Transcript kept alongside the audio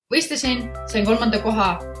võistlesin, sain 3.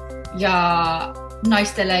 koha ja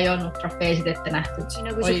naistele ei olnud trofeesid ette nähtud.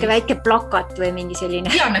 Nagu siuke väike plakat või mingi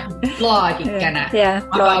selline. Ja nagu plaadikene.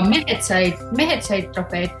 Aga mehed said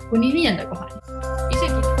trofeed kuni 5. kohani.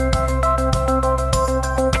 Isegi.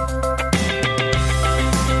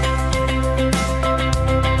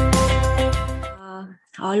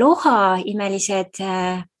 Aloha, imelised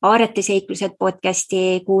Aareteseiklused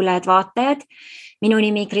podcasti kuulajad-vaatajad. Minu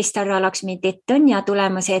nimi Kristal Laksmi-Titton ja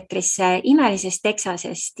tulemas eetrisse imelisest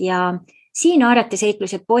Texasest ja siin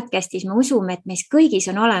Aareteseiklused podcastis me usume, et meis kõigis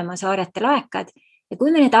on olemas aarete laekad ja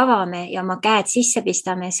kui me need avame ja oma käed sisse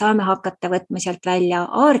pistame, saame hakata võtma sealt välja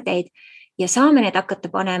aardeid ja saame need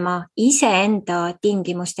hakata panema iseenda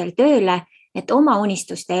tingimustel tööle, et oma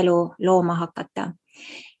unistuste elu looma hakata.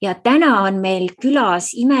 Ja täna on meil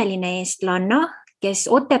külas imeline eestlanna, kes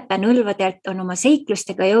Otepää nõlvadelt on oma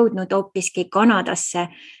seiklustega jõudnud hoopiski Kanadasse.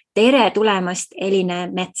 Tere tulemast, Eline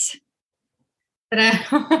Mets! Tere!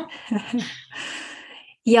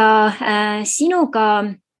 Ja sinuga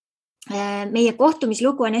meie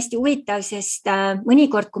kohtumislugu on hästi huvitav, sest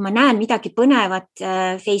mõnikord, kui ma näen midagi põnevat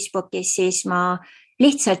Facebookis, siis ma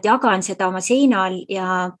lihtsalt jagan seda oma seinal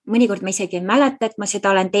ja mõnikord ma isegi ei mäleta, et ma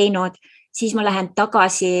seda olen teinud. Siis ma lähen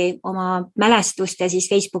tagasi oma mälestuste, siis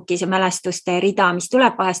Facebookis ja mälestuste rida, mis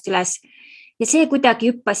tuleb vahest üles. Ja see kuidagi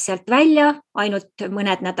hüppas sealt välja ainult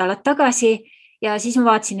mõned nädalad tagasi ja siis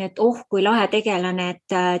ma vaatasin, et kui lahe tegelane,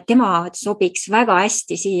 et tema sobiks väga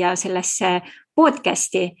hästi siia sellesse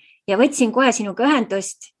podcasti ja võtsin kohe sinuga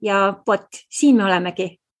ühendust ja siin me olemegi.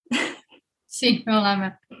 Siin me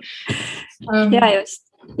oleme. Ja just.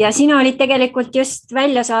 Ja sina olid tegelikult just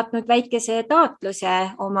välja saatnud väikese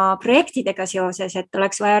taotluse oma projektidega seoses, et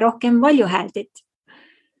oleks vaja rohkem valjuhääldit.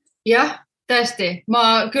 Jah, tõesti.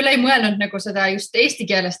 Ma küll ei mõelnud nagu seda just eesti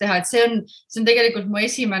keeles teha, et see on tegelikult mu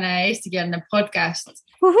esimene eestikeelne podcast,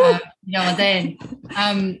 mida ma teen.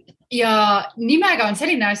 Ja nimega on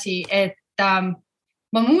selline asi, et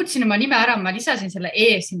ma muutsin oma nime ära, ma lisasin selle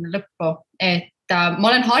sinna lõppu, et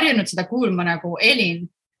ma olen harjunud seda kuulma nagu Eline.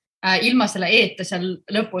 Ilma selle eeta seal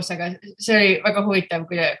lõpus, aga see oli väga huvitav,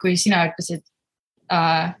 kui sina ütlesid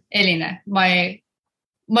Eline. Ma ei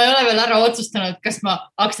ole veel ära otsustanud, kas ma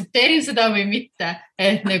aksepteerin seda või mitte,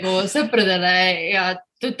 et nagu sõpradele ja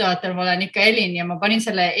tuttavatel ma olen ikka Eline ja ma panin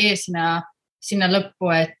selle sinna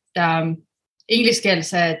lõppu, et inglise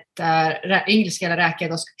keele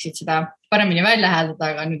rääkijad oskaksid seda paremini välja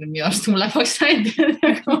hääldada, aga nüüd on minu arust mul läbaks näinud,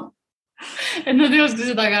 et nad ei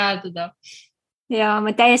oska seda ka hääldada. Ja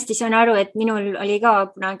ma täiesti saan aru, et minul oli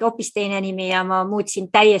ka kunagi hoopis teine nimi ja ma muutsin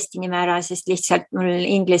täiesti nime ära, sest lihtsalt mul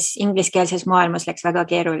ingliskeelses maailmas läks väga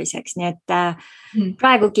keeruliseks. Nii et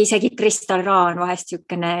praegugi isegi Kristal Ra on vahest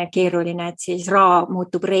niisugune keeruline, et siis Ra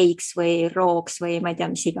muutub Reiks või Rooks või ma ei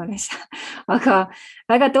tea, mis iganes. Aga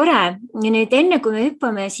väga tore. Ja nüüd enne, kui me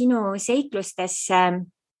hüppame sinu seiklustesse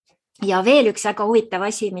ja veel üks väga huvitav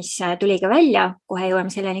asi, mis tuli ka välja, kohe jõuame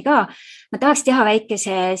selleni ka. Ma tahaks teha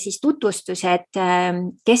väikese siis tutvustuse, et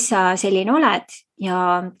kes sa selline oled ja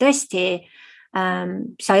tõesti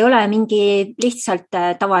sa ei ole mingi lihtsalt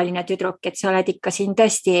tavaline tüdruk, et sa oled ikka siin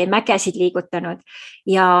tõesti mägesid liigutanud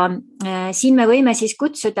ja siin me võime siis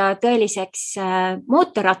kutsuda tõeliseks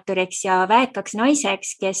mootorratturiks ja väekaks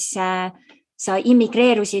naiseks, kes sa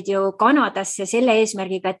immigreerusid ju Kanadasse selle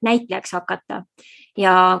eesmärgiga, et näitlejaks hakata.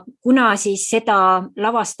 Ja kuna siis seda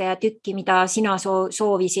lavastaja tükki, mida sina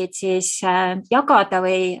soovisid siis jagada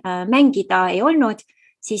või mängida ei olnud,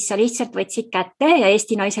 siis sa lihtsalt võtsid kätte ja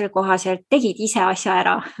Eesti naisele kohaselt tegid ise asja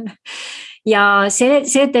ära. Ja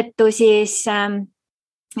seetõttu siis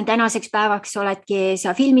tänaseks päevaks oledki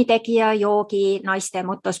sa filmitegija, joogi, naiste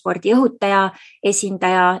motospordi õhutaja,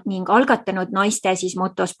 esindaja ning algatanud naiste siis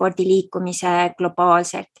motospordi liikumise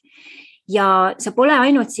globaalselt. Ja sa pole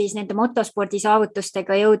ainult siis nende motospordi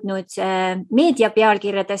saavutustega jõudnud meedia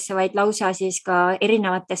pealkirjadesse, vaid lausa siis ka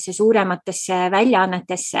erinevatesse suurematesse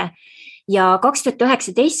väljaannetesse. Ja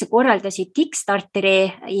 2019 sa korraldasid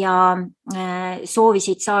Kickstarteri ja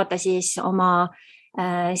soovisid saada siis oma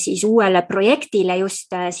siis uuele projektile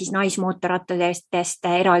just siis naismootorratastest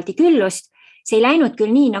eraldi küllust. See ei läinud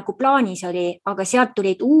küll nii, nagu plaanis oli, aga sealt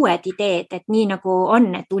tulid uued ideed, et nii nagu on,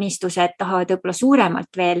 et unistused tahavad võib-olla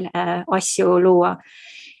suuremalt veel asju luua.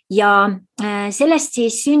 Ja sellest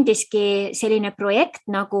siis sündiski selline projekt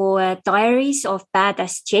nagu Diaries of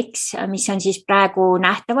Badass Chicks, mis on siis praegu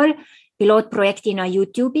nähtaval pilootprojektina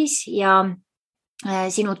YouTube'is ja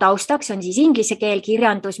sinu taustaks on siis inglise keel,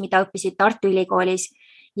 kirjandus, mida õppisid Tartu Ülikoolis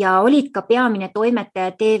ja olid ka peamine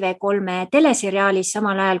toimetaja TV3 teleseriaalis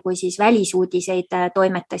samal ajal, kui siis välisuudiseid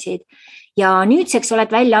toimetasid. Ja nüüdseks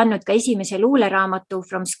oled välja andnud ka esimese luuleraamatu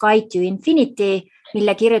From Sky to Infinity,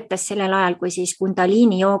 mille kirjutas sellel ajal, kui siis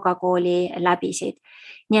Kundalini joogakooli läbisid.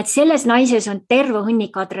 Nii et selles naises on terve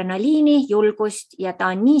hunnik adrenaliini, julgust ja ta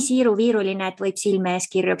on nii siiruviiruline, et võib silme ees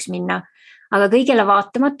kirjuks minna. Aga kõigele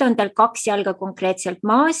vaatamata on tal 2 jalga konkreetselt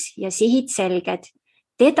maas ja sihid selged.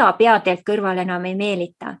 Teda peateelt kõrval enam ei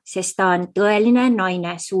meelita, sest ta on tõeline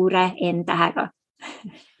naine suure N-tähega.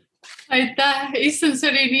 Aitäh, issand,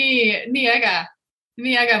 see oli nii äge.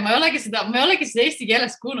 Nii äge, ma ei olegi seda eesti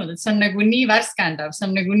keeles kuulnud, et see on nagu nii värskendav, see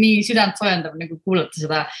on nagu nii südant soojendav nagu kuulata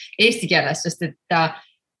seda eesti keeles, sest et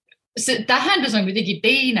see tähendus on kuidagi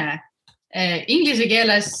teine. Inglise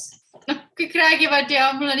keeles kõik räägivad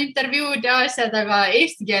ja mul on intervjuud ja asjad, aga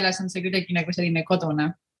eesti keeles on see kuidagi nagu selline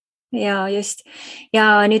kodune. Ja just.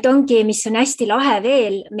 Ja nüüd ongi, mis on hästi lahe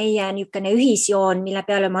veel, meie niisugune ühisjoon, mille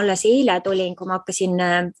peale ma alles eile tulin, kui ma hakkasin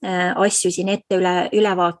asju siin ette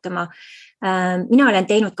üle vaatama. Mina olen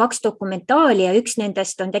teinud 2 dokumentaali ja üks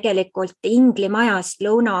nendest on tegelikult Inglimajast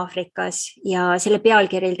Lõuna-Aafrikas ja selle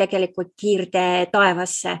pealkirjal tegelikult Kiirde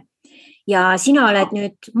taevasse. Ja sina oled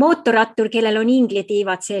nüüd mootorrattur, kellel on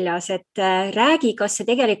inglitiivad seljas, et räägi, kas sa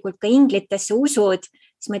tegelikult ka inglitesse usud,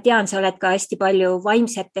 siis ma tean, sa oled ka hästi palju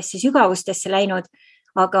vaimsetesse sügavustesse läinud,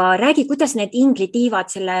 aga räägi, kuidas need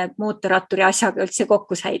inglitiivad selle mootorratturi asjaga üldse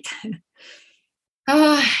kokku said?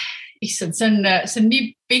 Issand, see on nii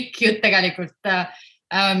pikk jutt tegelikult.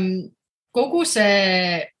 Kogu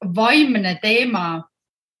see vaimne teema,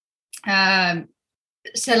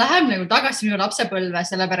 see läheb nagu tagasi minu lapsepõlve,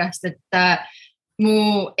 sellepärast, et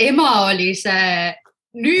mu ema oli see,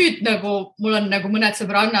 nüüd nagu mul on nagu mõned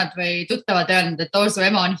sõbrannad või tuttavad öelnud, et su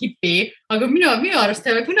ema on hipi, aga minu arust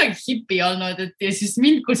ei ole kunagi hipi olnud, et ja siis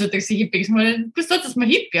mind kutsutakse hipiks. Ma olen, kust otsast ma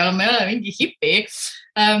hipi olen, ma ei ole mingi hipi.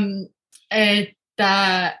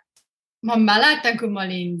 Ma mäletan, kui ma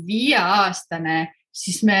olin 5-aastane,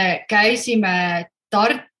 siis me käisime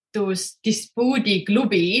Tartus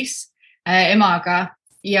dispuudiklubis emaga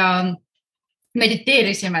ja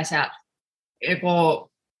mediteerisime seal.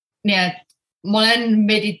 Nii et ma olen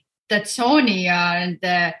meditatsiooni ja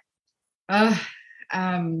nende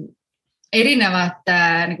erinevate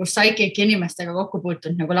nagu psychic inimestega kokku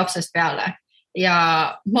puutunud nagu lapsest peale.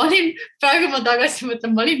 Ja praegu ma tagasi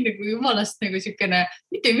mõtlen, ma olin nagu jumalast nagu siukene,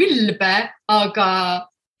 mitte ülbe, aga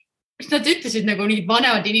nad ütlesid nagu nii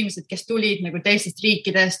vanemad inimesed, kes tulid nagu teistest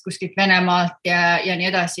riikidest, kuskilt Venemaalt ja nii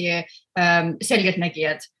edasi,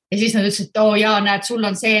 selgeltnägijad. Ja siis nad ütlesid, et jaa, näed, sul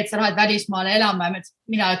on see, et sa lähed välismaale elama ja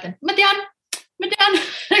mina ütlen, ma tean.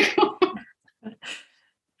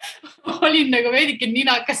 Olin nagu veidike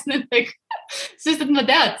ninakas nendega, sest et ma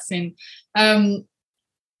teadsin.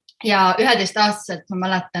 Ja 11-aastaselt ma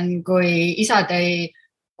mäletan, kui isa tõi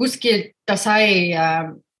kuskilt, ta sai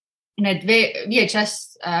need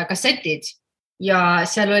VHS kassetid ja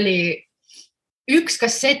seal oli üks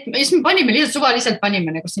kassett, siis me panime suvaliselt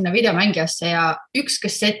nagu sinna videomängijasse ja üks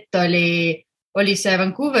kassett oli see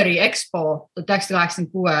Vancouveri Expo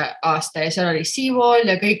 1986 aasta ja seal oli Seawall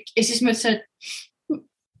ja kõik. Ja siis ma ütlesin, et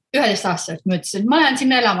 11-aastaselt ma ütlesin, et ma lähen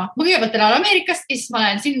sinna elama. Ma kõigepealt elan Ameerikast ja siis ma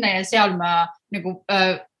lähen sinna ja seal ma nagu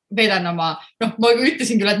veedan oma, ma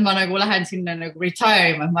ütlesin küll, et ma nagu lähen sinna nagu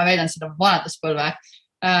retirema, et ma veedan sinna vanaduspõlve.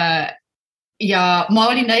 Ja ma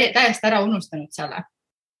olin täiesti ära unustanud selle.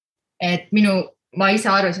 Et ma ise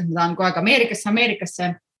arvasin, et ma tahan kogu aeg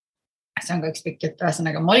Ameerikasse. See on ka üks pikk jutt,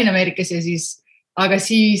 ühesõnaga ma olin Ameerikas ja aga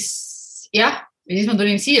siis ma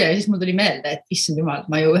tulin siia ja siis mul tuli meelde, et issand jumal,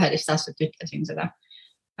 ma ju 11 aastat ütlesin seda.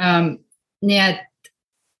 Nii et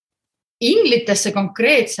inglitesse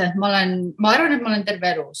konkreetselt ma arvan, et ma olen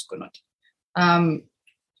terve elu uskunud.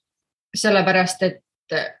 Sellepärast, et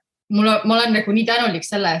ma olen nagu nii tänulik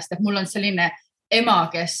selle eest, et mul on selline ema,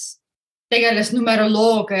 kes tegeles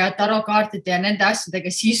numeroloogia ja tarokaartide ja nende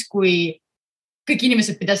asjadega siis, kui kõik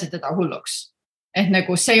inimesed pidasid teda hulluks. Et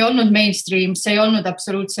nagu see ei olnud mainstream, see ei olnud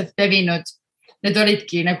absoluutselt levinud. Need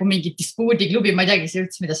olidki nagu mingid dispuudiklubi, ma ei teagi see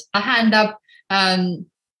üldse, mida see tähendab.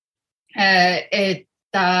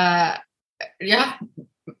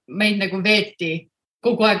 Meid nagu veeti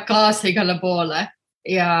kogu aeg kaasa igale poole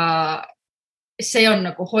ja see on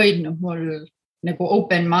nagu hoidnud mul nagu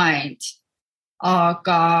open mind.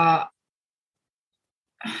 Aga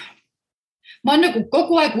ma olen nagu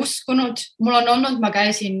kogu aeg uskunud, mul on olnud, ma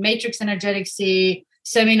käisin Matrix Energeticsi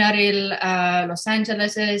seminaril Los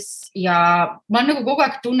Angeleses ja ma olen nagu kogu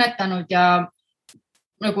aeg tunnetanud ja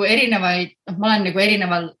nagu erinevaid, ma olen nagu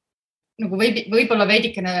erineval, nagu võib-olla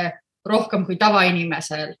veidikene rohkem kui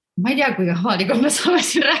tavainimesel. Ma ei tea, kui avalikult me saame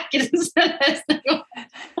siin rääkida sellest.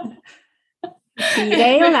 Piire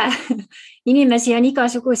ei ole. Inimesi on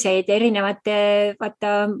igasuguseid erinevate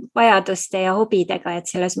vajaduste ja hobidega, et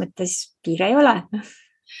selles mõttes piire ei ole.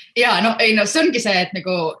 Ja, see ongi see, et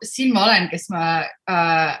nagu siin ma olen, kes ma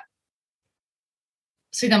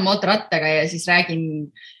sõidan mootorrattaga ja siis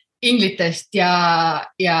räägin inglitest ja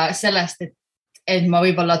sellest, et ma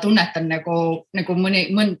võib-olla tunnetan nagu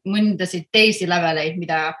mõndasid teisi leveleid,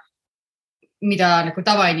 mida nagu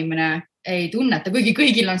tavainimene ei tunneta, kuigi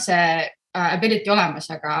kõigil on see ability olemas,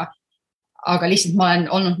 aga lihtsalt ma olen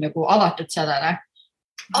olnud nagu avatud sellele.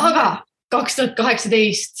 Aga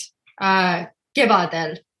 2018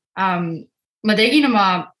 kevadel ma tegin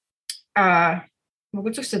ma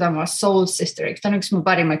kutsuks seda oma soul sisteriks, ta on üks mu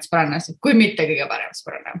parimaid sõbrannasid, kui mitte kõige parem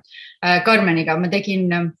sõbranna. Carmeniga ma tegin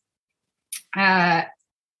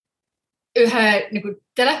ühe nagu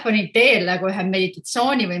telefoni teel nagu ühe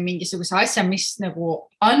meditatsiooni või mingisuguse asja, mis nagu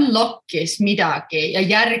unlockis midagi ja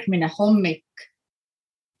järgmine hommik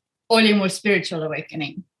oli mul spiritual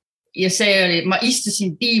awakening. Ja see oli, ma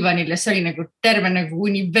istusin diivanil ja see oli nagu terve nagu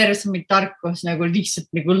universumi tarkus nagu lihtsalt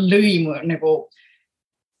nagu lõimu nagu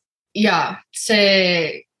ja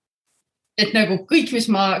see, et nagu kõik, mis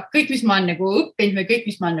ma olen nagu õppinud või kõik,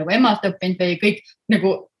 mis ma olen nagu emalt õppinud või kõik nagu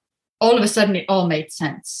all of a sudden it all made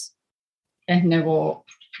sense. Et nagu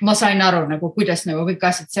ma sain aru nagu kuidas nagu kõik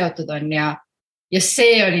asjad seotud on ja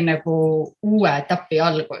see oli nagu uue etapi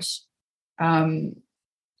algus.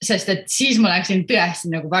 Sest et siis ma läksin tõesti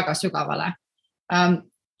nagu väga sügavale.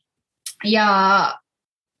 Ja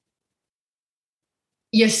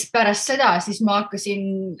pärast seda siis ma hakkasin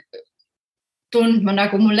tundma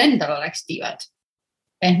nagu mul endal oleks tiivad.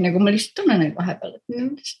 Et nagu ma lihtsalt tunnen neid vahepeal, et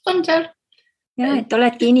lihtsalt on seal. Ja, et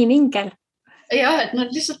oledki inimingel. Ja, et nad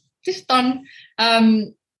lihtsalt on.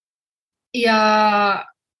 Ja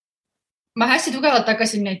ma hästi tugevalt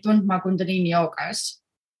hakkasin neid tundma kundaliini joogas.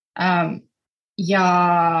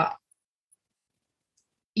 Ja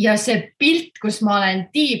see pilt, kus ma olen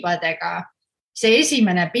tiibadega, see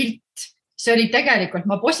esimene pilt, see oli tegelikult,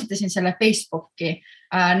 ma postitasin selle Facebooki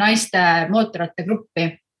naiste mootorratte gruppi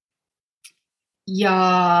ja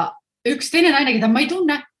üks teine naine, keda ma ei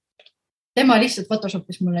tunne, tema lihtsalt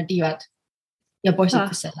photoshopis mulle tiivad ja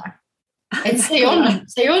postitas selle. Et see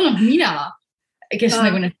ei olnud mina, kes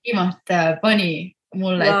nagu need tiimad pani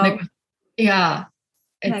mulle. Wow.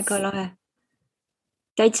 Et nagu, väga lahe.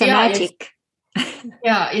 Täitsa magic.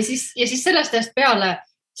 Ja siis sellest ajast peale,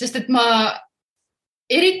 sest et ma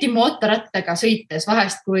eriti mootorrattaga sõites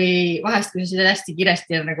vahest, kui sa seda hästi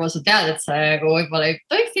kiiresti nagu sa tead, et sa nagu võib-olla ei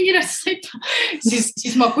tohiks nii kiiresti sõita,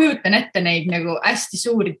 siis ma kujutan ette neid nagu hästi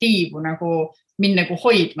suuri tiibu nagu mind nagu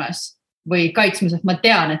hoidmas või kaitsmas, et ma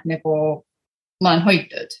tean, et nagu ma olen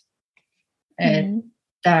hoitud.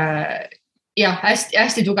 Et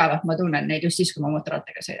hästi tugevalt ma tunnen neid just siis, kui ma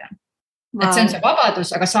mootorrattaga sõidan. Wow. Et see on see vabadus,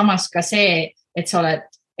 aga samas ka see, et sa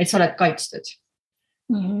oled kaitstud.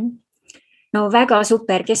 No väga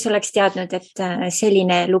super, kes oleks teadnud, et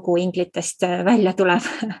selline lugu inglitest välja tuleb.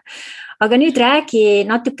 Aga nüüd räägi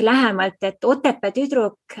natuke lähemalt, et Otepää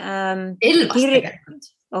tüdruk Elvast tegelikult.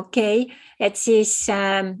 Okei, et siis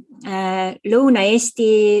Lõuna-Eesti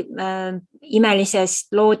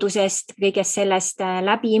imelisest loodusest, kõigest sellest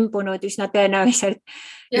läbi imbunud üsna tõenäoliselt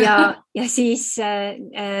ja siis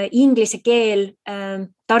inglise keel,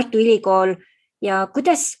 Tartu Ülikool. Ja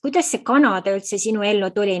kuidas see Kanada üldse sinu ellu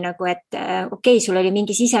tuli, nagu et sul oli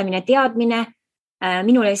mingi sisemine teadmine.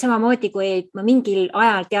 Minul oli samamoodi, kui ma mingil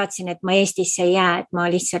ajal teadsin, et ma Eestisse ei jää, et ma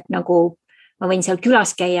lihtsalt nagu, ma võin seal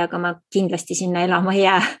külas käia, aga ma kindlasti sinna elama ei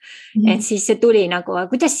jää. Et siis see tuli nagu,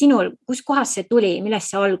 kuidas sinul, kus kohas see tuli, millest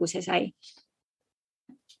see alguse sai?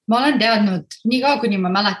 Ma olen teadnud, nii kaua kuni ma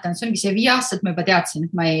mäletan, see ongi see 5 aastat ma juba teadsin,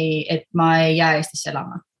 et ma ei jää Eestisse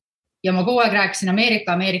elama. Ja ma kogu aeg rääkisin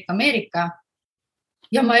Ameerika.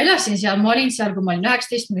 Ja ma elasin seal, ma olin seal, kui ma olin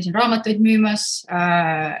 19, ma käisin raamatuid müümas.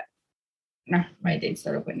 Ma ei teinud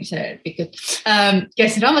seda lugu, nii see pikk jutt.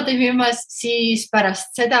 Käisin raamatuid müümas, siis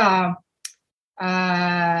pärast seda,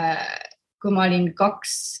 kui ma olin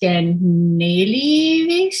 24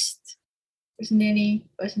 vist,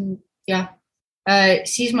 24,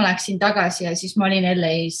 siis ma läksin tagasi ja siis ma olin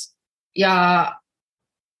LA-s ja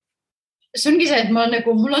see ongi see, et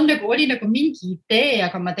mul oli nagu mingi idee,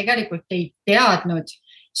 aga ma tegelikult ei teadnud.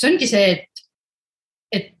 See ongi see,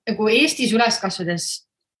 et nagu Eestis üles kasvades,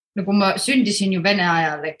 nagu ma sündisin ju Vene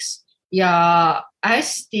ajal, eks, ja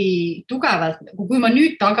hästi tugevalt, kui ma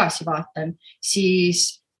nüüd tagasi vaatan,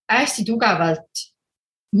 siis hästi tugevalt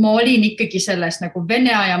ma olin ikkagi selles nagu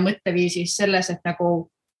Vene aja mõtteviisis, selles, et nagu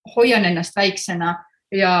hoian ennast väiksena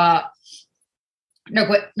ja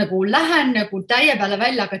nagu lähen nagu täie peale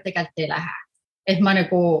välja, aga tegelikult ei lähe. Et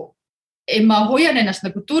ma hoian ennast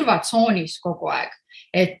nagu turvatsoonis kogu aeg,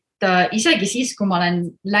 et isegi siis, kui ma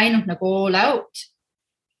olen läinud nagu all out,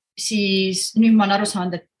 siis nüüd ma olen aru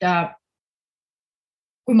saanud, et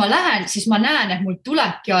kui ma lähen, siis ma näen, et mul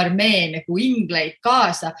tulebki armee nagu ingleid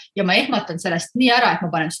kaasa ja ma ehmatan sellest nii ära, et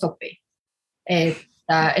ma panen stopi.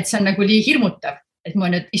 Et see on nagu nii hirmutav, et ma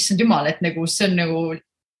nüüd, issand jumal, et nagu see on nagu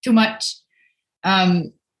too much.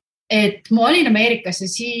 Et ma olin Ameerikas ja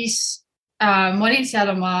siis ma olin seal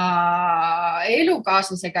oma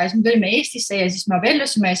elukaaslasega ja siis me tulime Eestisse ja siis me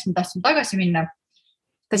abiellusime ja siis ma tahtsin tagasi minna.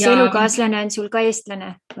 Kas elukaaslane on sul ka eestlane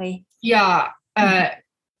või? Ja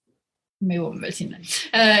me jõuame veel sinna.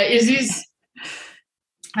 Ja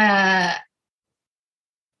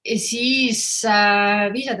siis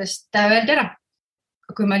viisadest öeldi ära.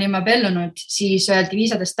 Kui me olime abiellunud, siis öeldi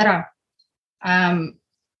viisadest ära.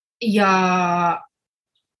 Ja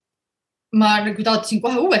ma nagu taotasin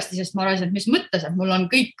kohe uuesti, sest ma arvasin, et mis mõttes, et mul on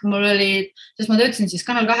kõik, sest ma töötasin siis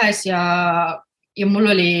Kanal 2 ja mul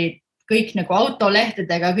oli kõik nagu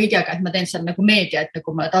autolehtedega kõigega, et ma teen seal nagu meedia, et nagu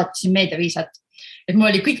ma taotasin meediaviisat. Et mul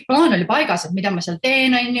oli kõik plaan oli paigas, et mida ma seal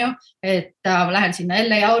teen, on ju, et ma lähen sinna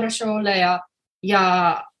LA Autoshow'le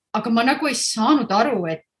aga ma nagu ei saanud aru,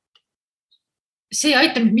 et see ei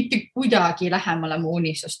aita mitte kuidagi lähemale mu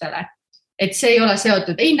unistustele. Et see ei ole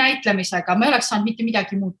seotud ei näitlemisega, ma ei oleks saanud mitte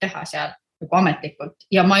midagi muud teha seal nagu ametlikult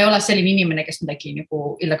ja ma ei ole selline inimene, kes midagi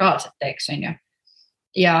nagu illegaalselt teeks, on ju.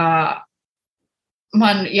 Ja ma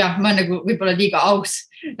olen nagu võib-olla liiga aus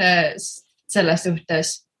selles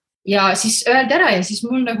suhtes ja siis öeldi ära ja siis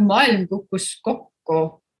mul nagu maailm kukkus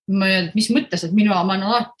kokku. Mis mõttes, et ma olen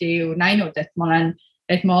alati ju näinud, et ma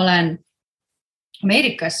olen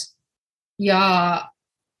Ameerikas ja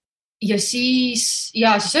siis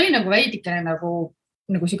oli nagu veidikene nagu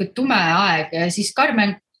siuke tume aeg ja siis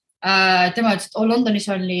Carmen, tema ütles, et Londonis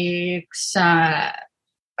oli üks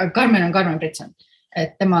Carmen on Carmen Britson,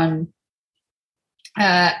 et tema on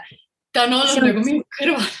ta on olnud nagu minu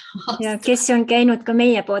kõrval. Ja kes on käinud ka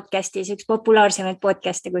meie podcastis, üks populaarsemaid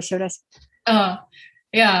podcaste kusjuures.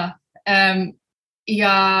 Ja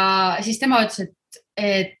siis tema ütles,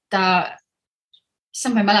 et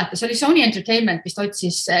ma ei mäleta, see oli Sony Entertainment, mis ta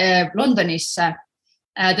otsis Londonisse.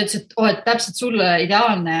 Ta ütles, et täpselt sulle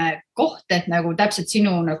ideaalne koht, et nagu täpselt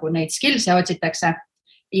sinu nagu neid skills'e otsitakse.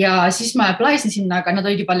 Ja siis ma applysin sinna, aga nad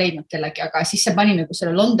olid juba leidnud kellegi, aga siis see pani nagu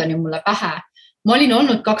selle Londoni mulle pähe. Ma olin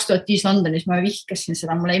olnud 2005 Londonis, ma vihkasin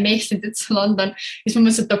seda, mulle ei meeldinud, et see London. Siis ma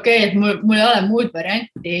mõtlesin, et okei, et mul ei ole muud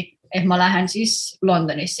varianti, et ma lähen siis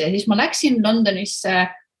Londonisse. Ja siis ma läksin Londonisse,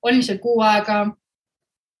 olin seal 6 aega.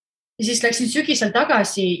 Ja siis läksin sügisel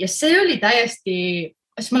tagasi ja see oli täiesti,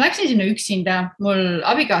 siis ma läksin sinna üksinda, mul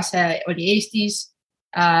abikaasa oli Eestis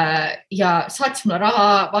ja saatis mulle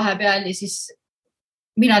raha vahepeal ja siis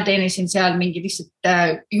mina teenisin seal mingi lihtsalt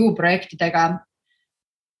juuprojektidega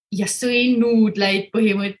ja sõin nuudleid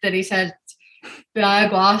põhimõtteliselt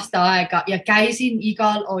peaaegu aasta aega ja käisin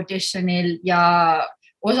igal auditionil ja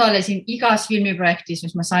osalesin igas filmiprojektis,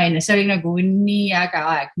 mis ma sain ja see oli nagu nii äge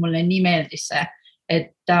aeg, mulle nii meeldis see.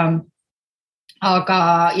 Ja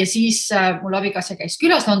siis mul abikaasa käis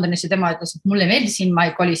külas Londonis ja tema ütles, et mulle meeldis siin, ma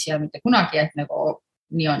ei koli siia mitte kunagi, et nagu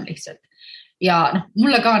nii on lihtsalt. Ja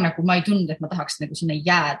mulle ka nagu ma ei tundnud, et ma tahaks nagu sinna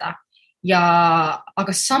jääda.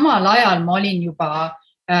 Aga samal ajal ma olin juba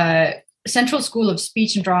Central School of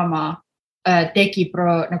Speech and Drama tegi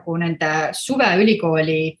nagu nende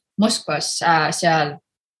suveülikooli Moskvas seal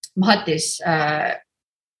Mahatis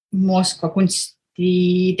Moskva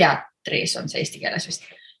kunstiteatris on see eesti keeles vist.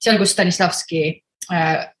 Seal, kus Stanislavski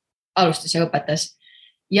alustas ja õpetas.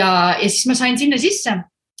 Ja siis ma sain sinna sisse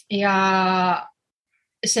ja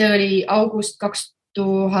see oli august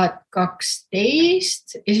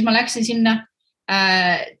 2012 ja siis ma läksin sinna.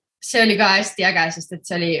 See oli ka hästi äge, sest et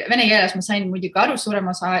see oli vene keeles, ma sain muidugi aru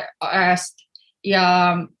suuremas ajast ja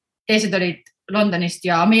teised olid Londonist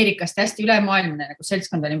ja Ameerikast hästi ülemaailmne, nagu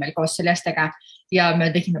seltskond oli meil koos, see oli hästi äge ja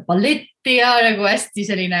me tegime balletti ja nagu hästi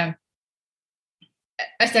selline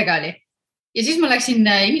hästi äge oli. Ja siis ma läksin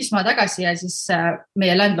Inglismaa tagasi ja siis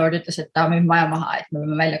meie landlord ütles, et ta müüb maja maha, et me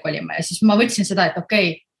võime välja kolima. Ja siis ma võtsin seda, et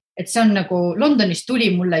okei, et see on nagu Londonis tuli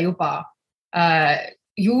mulle juba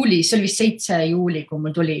juuli, see oli vist 7 juuli, kui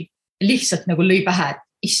mul tuli. Lihtsalt nagu lõi pähe, et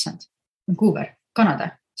issand, Vancouver,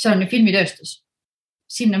 Kanada, see on ju filmitööstus,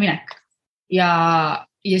 sinna minek. Ja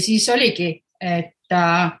siis oligi, et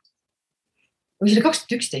see oli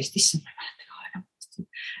 2011, issand, ma ei mäleta ka.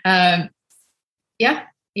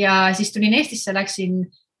 Ja siis tulin Eestisse, läksin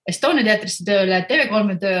Estonia teatrisse tööle,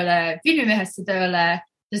 TV3 tööle, filmimehesse tööle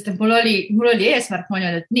sest et mul oli eesmärk, ma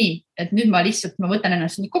olin, et nii, et nüüd ma võtan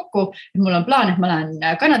ennast nii kokku, et mul on plaan, et ma lähen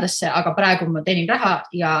Kanadasse, aga praegu ma teenin raha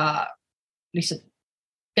ja lihtsalt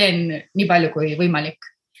teen nii palju kui võimalik.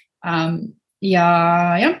 Ja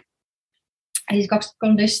siis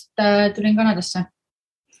 2013 tulin Kanadasse.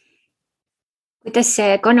 Kuidas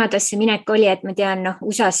see Kanadasse minek oli, et ma tean,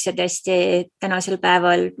 USA-sse tõesti tänasel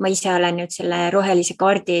päeval, ma ise olen nüüd selle rohelise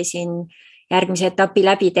kaardi siin järgmise etapi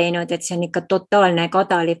läbi teinud, et see on ikka totaalne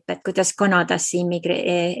kadalipp, et kuidas Kanadasse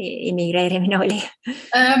immigreerimine oli?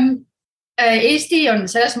 Eesti on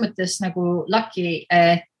selles mõttes nagu lucky,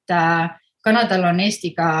 et Kanadal on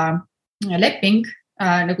Eestiga leping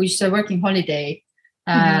nagu just working holiday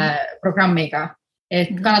programmiga. Et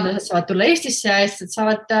kanadlased saavad tulla Eestisse ja eestlased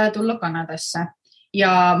saavad tulla Kanadasse.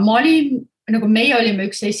 Ja meie olime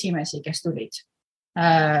üks esimesi, kes tulid.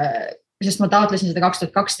 Sest ma taotlesin seda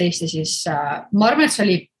 2012 ja siis ma arvan, et see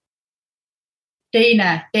oli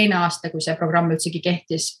teine aasta, kui see programm üldsegi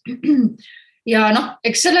kehtis. Ja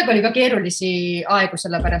eks sellega oli ka keerulisi aegu,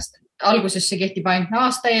 sellepärast alguses see kehtib ainult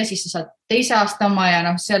aasta ja siis sa saad teise aasta oma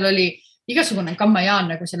ja seal oli igasugune kammajaan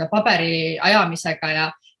nagu selle paberi ajamisega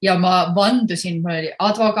ja ma vandusin, mul oli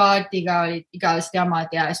advokaatiga, olid igavesed jamad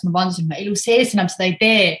ja siis ma vandusin, ma elu sees enam seda ei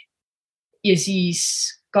tee. Ja siis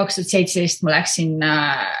 2017 ma läksin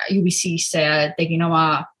UBC-sse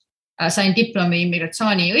ja sain diplomi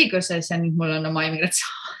immigratsiooni õiguses ja nüüd mul on oma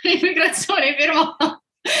immigratsioonifirma.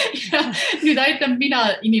 Ja nüüd aitan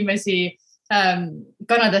mina inimesi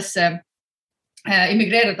Kanadasse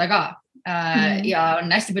immigreeruda ka ja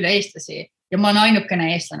on hästi palju eestlasi ja ma olen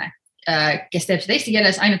ainukene eestlane, kes teeb seda eesti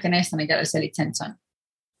keeles, ainukene eestlane, kellel see litsents on.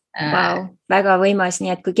 Wow, väga võimas,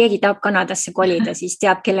 nii et kui keegi tahab Kanadasse kolida, siis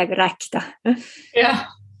teab, kellega rääkida. Jah.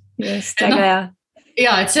 Just, väga hea.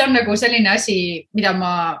 Ja, et see on nagu selline asi, mida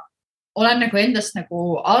ma olen nagu endast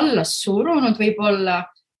nagu alla surunud võib-olla,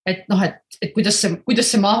 et kuidas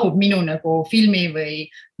see mahub minu nagu filmi või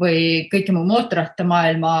kõike mu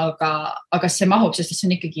mootorrattamaailma, aga see mahub, sest see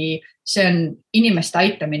on ikkagi, see on inimeste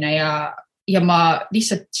aitamine ja ma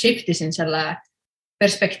lihtsalt shiftisin selle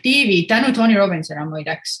perspektiivi, tänu Tony Robbinsile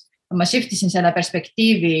muideks, ma shiftisin selle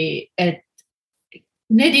perspektiivi, et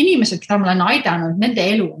need inimesed, keda ma olen aidanud, nende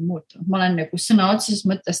elu on muutunud. Ma olen nagu sõna otseses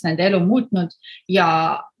mõttes nende elu muutnud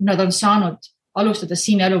ja nad on saanud alustada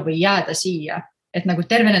siin elu või jääda siia. Et nagu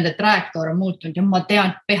terve nende trajektoor on muutunud ja ma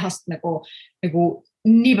tean pehast nagu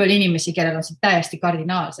nii palju inimesi, kellel on see täiesti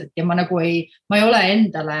kardinaalselt ja ma ei ole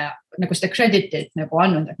endale nagu seda creditit nagu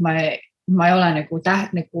andnud, et ma ei ole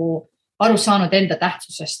nagu aru saanud enda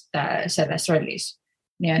tähtsusest selles rollis.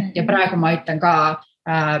 Nii et, ja praegu ma aitan ka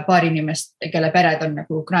paar inimest, kelle pered on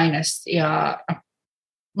nagu Ukrainast ja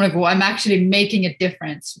nagu I'm actually making a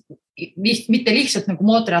difference. Mitte lihtsalt nagu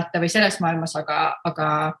mootorratta või selles maailmas,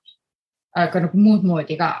 aga nagu muud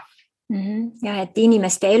moodi ka. Ja, et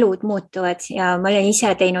inimeste elud muutuvad ja ma olen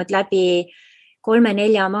ise teinud läbi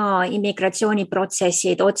 3-4 maa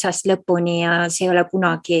immigratsiooniprotsessid otsast lõpuni ja see ei ole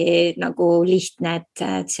kunagi nagu lihtne, et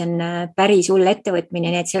see on päris hull ettevõtmine,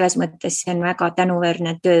 nii et selles mõttes see on väga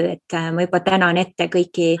tänuväärne töö, et ma juba tänan ette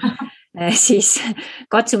kõiki siis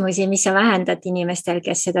katsumusi, mis sa vähendad inimestel,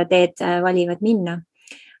 kes seda teed valivad minna.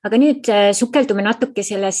 Aga nüüd sukeldume natuke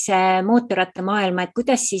sellesse mootorrattamaailma, et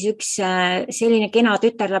kuidas siis üks selline kena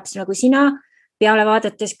tütarlaps nagu sina peale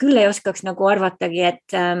vaadates küll ei oskaks nagu arvatagi, et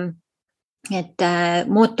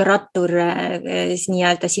mootorrattur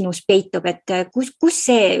nii-öelda sinus peitub, et kus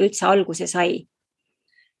see üldse alguse sai?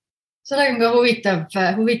 Sellega on ka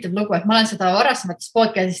huvitav lugu, et ma olen seda varasematest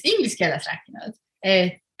podcastist inglise keeles rääkinud,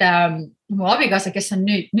 et mu abikaasa, kes on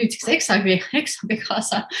nüüdseks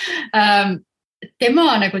eksabikaasa,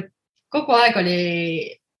 tema nagu kogu aeg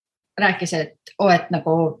rääkis, et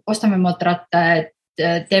nagu ostame mootorratta, et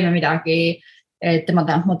teeme midagi, et tema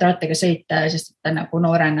tahab mootorrattaga sõita, sest ta nagu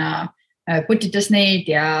noorena putitas neid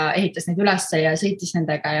ja ehitas neid üles ja sõitis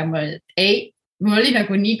nendega ja mul oli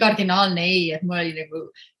nagu nii kardinaalne ei, et mul oli nagu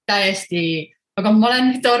täiesti, aga ma olen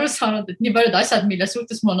nüüd aru saanud, et nii paljud asjad, mille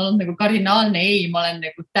suhtes mul on olnud nagu kardinaalne ei, ma olen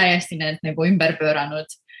nagu täiesti need nagu ümber pööranud,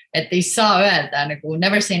 et ei saa öelda nagu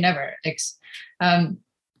never say never, eks.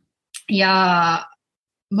 Ja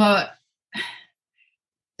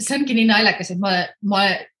see ongi nii naljakas, et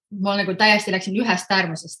ma nagu täiesti läksin ühest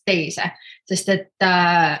äärmusest teise, sest et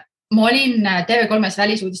ma olin TV3-s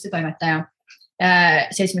välisuudiste toimetaja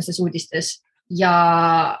 7 uudistes ja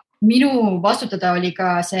minu vastutada oli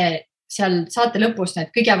ka see seal saate lõpus need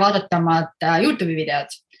kõige vaadatamad YouTube'i videod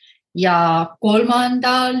ja 3.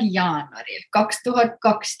 jaanuaril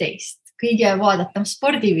 2012 kõige vaadatam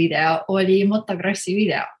spordivideo oli motocrossi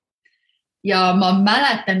video. Ja ma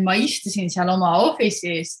mäletan, ma istusin seal oma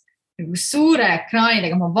office'is nagu suure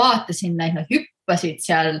ekraanidega, ma vaatasin neid, nad hüppasid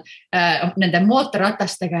seal nende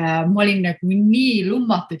mootorratastega ja ma olin nagu nii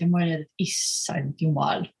lummatud ja ma olin, et issand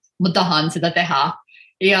jumal, ma tahan seda teha.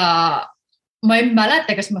 Ja ma ei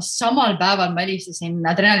mäleta, kas ma samal päeval ma helistasin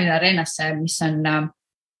Adrenalin Arenasse, mis on,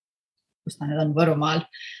 kus ta nüüd on, Võrumaal.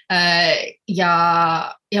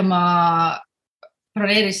 Ja ma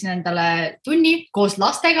broneerisin endale tunni koos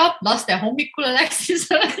lastega, laste hommikule läksin,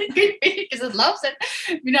 kõik pisikesed lapsed.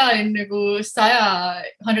 Mina olin nagu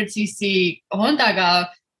 100cc Hondaga.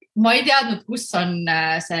 Ma ei teadnud, kus on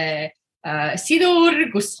see sidur,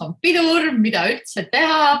 kus on pidur, mida üldse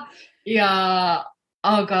teha.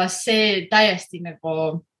 Aga see täiesti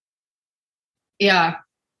nagu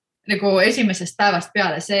esimesest päevast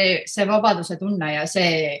peale, see vabaduse tunne ja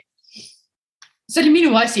see oli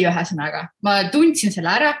minu asi ühesõnaga. Ma tundsin selle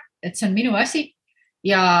ära, et see on minu asi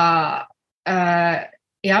ja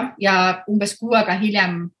umbes 6 aega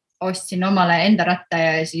hiljem ostsin omale enda ratta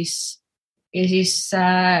ja siis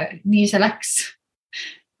nii see läks.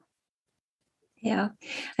 Ja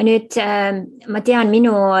nüüd ma tean,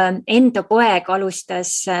 minu enda poeg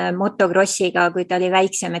alustas motocrossiga, kui ta oli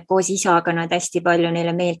väiksem, et koos isaga nad hästi palju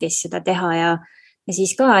neile meeldis seda teha ja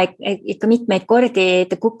siis ka ikka mitmeid kordi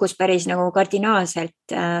ta kukkus päris nagu kardinaalselt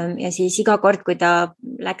ja siis iga kord, kui ta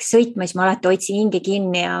läks sõitma, siis ma alati hoidsin hinge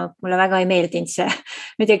kinni ja mulle väga ei meeldinud see.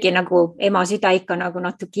 Muidugi nagu ema süda ikka nagu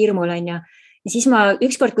natuke hirmul on ja siis ma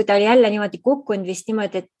ükskord, kui ta oli jälle niimoodi kukkunud vist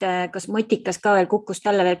niimoodi, et kas motikas ka veel kukkus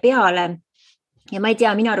talle veel peale ja ma ei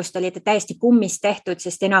tea, minu arust oli ta täiesti kummist tehtud,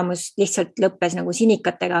 sest enamus lihtsalt lõppes nagu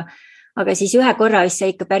sinikatega. Aga siis ühe korra vist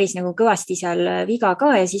sai ikka päris nagu kõvasti seal viga ka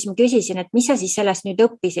ja siis ma küsisin, et mis sa siis sellest nüüd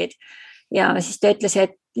õppisid. Ja siis ta ütles,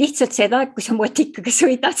 et lihtsalt seda, et kui sa motikaga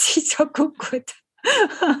sõidad, siis sa kukud.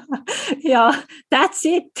 Ja that's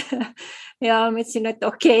it. Ja ma ütlesin, et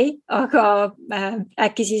okei, aga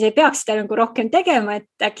äkki siis ei peaks seda nagu rohkem tegema,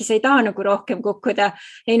 et äkki sa ei taha nagu rohkem kukkuda.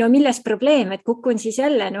 Ei no milles probleem, et kukun siis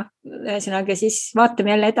jälle, ühesõnaga siis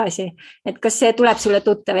vaatame jälle edasi. Et kas see tuleb sulle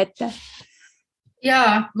tuttav ette?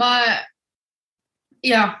 Ja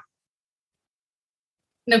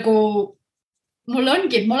nagu mul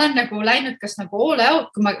ongi, ma olen nagu läinud kas nagu all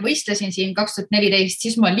out, kui ma võistlesin siin 2014,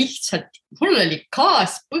 siis ma lihtsalt, mul oli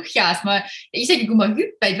gaas põhjas, isegi kui ma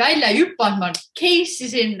hüppeid välja ei hüpanud, ma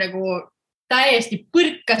case'isin nagu täiesti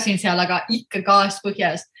põrkasin seal, aga ikka gaas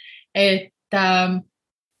põhjas. Et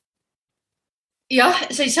jah,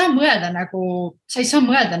 sa ei saa mõelda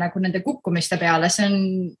nagu nende kukkumiste peale, see on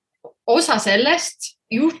osa sellest,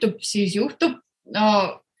 juhtub, siis juhtub.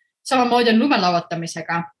 No, samamoodi on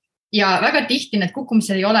lumelauatamisega ja väga tihti need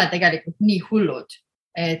kukkumised ei ole tegelikult nii hullud.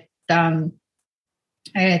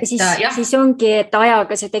 Siis ongi, et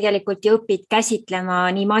ajaga sa tegelikult ju õpid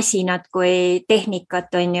käsitlema nii masinat kui tehnikat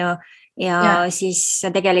on ju ja siis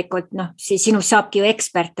sa tegelikult, siis sinust saabki ju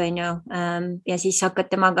ekspert on ju ja siis hakkad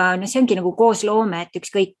temaga, see ongi nagu koosloome, et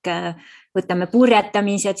ükskõik võtame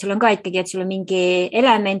purjetamise, et sul on ka ikkagi, et sul on mingi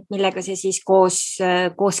element, millega sa siis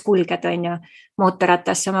koos kulged on ju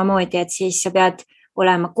mootorratas samamoodi, et siis sa pead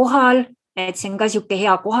olema kohal, et see on ka siuke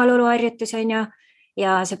hea kohaloluharjutus on ju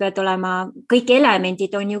ja sa pead olema, kõik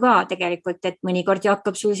elemendid on ju ka tegelikult, et mõnikord ju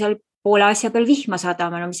hakkab sul seal poole asja peal vihma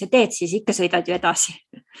sadama, no mis sa teed siis, ikka sõidad ju edasi.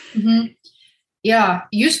 Ja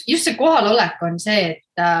just see kohalolek on see, et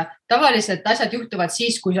tavaliselt asjad juhtuvad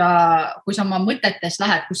siis, kui sa oma mõtetes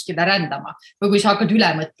lähed kuskile rändama või kui sa hakkad üle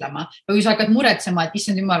mõtlema või kui sa hakkad muretsema, et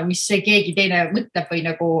issand jumal, mis see keegi teine mõtleb või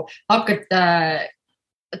nagu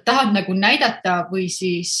tahad nagu näidata või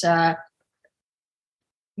siis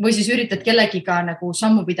üritad kellegiga nagu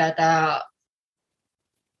sammu pidada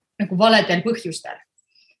nagu valedel põhjustel.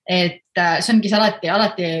 Et see ongi alati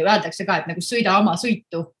öeldakse ka, et nagu sõida oma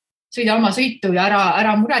sõitu ja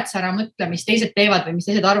ära muretse, ära mõtle, mis teised teevad või mis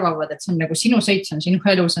teised arvavad, et see on nagu sinu sõit, see on sinu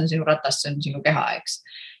elu, see on sinu ratas, see on sinu keha, eks.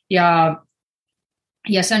 Ja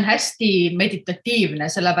see on hästi meditatiivne,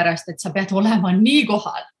 sellepärast, et sa pead olema nii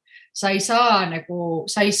kohal. Sa ei saa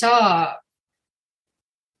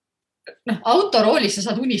autoroolis sa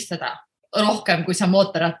saad unistada rohkem, kui sa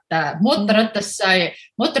mootorratta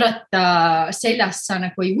seljas sa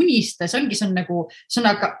nagu ei unista, see on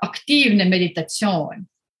aktiivne meditatsioon.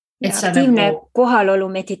 Aktiivne kohalolu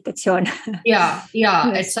meditatsioon.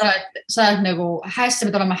 Et sa nagu sa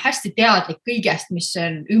pead olema hästi teadlik kõigest, mis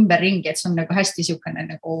on ümberringi, et see on nagu hästi siukene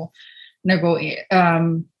nagu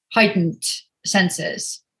heightened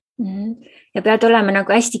senses. Ja pead olema nagu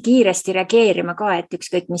hästi kiiresti reageerima ka, et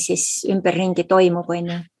ükskõik, mis siis ümberringi toimub, on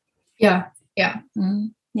ju. Ja.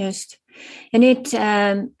 Just. Ja nüüd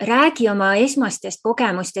räägi oma esmastest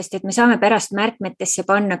kogemustest, et me saame pärast märkmetesse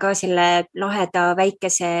panna ka selle laheda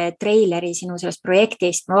väikese treileri sinu sellest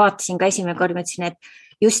projektist. Ma vaatasin ka esimene kord, mõtlesin, et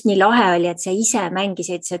just nii lahe oli, et sa ise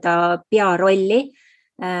mängisid seda pearolli.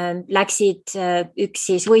 Läksid üks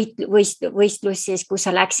siis võistlus siis, kus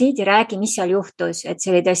sa läksid ja räägi, mis seal juhtus, et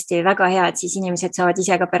see oli tõesti väga hea, et siis inimesed saavad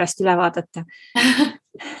ise ka pärast üle vaadata.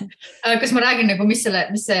 Kas ma räägin nagu, mis see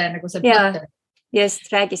nagu see plott on? Just,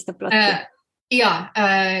 räägi seda plotti.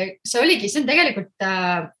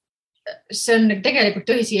 See on tegelikult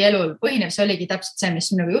tõsielul põhinev, see oligi täpselt see,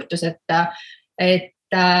 mis nagu juhtus, et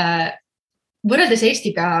võrreldes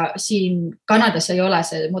Eestiga siin Kanadas ei ole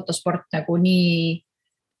see motosport nagu nii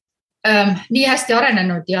hästi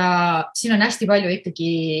arenenud ja siin on hästi palju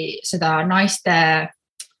ikkagi seda naiste,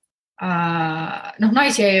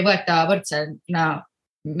 naisi ei võeta võrdsena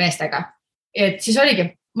meestega. Et siis oligi,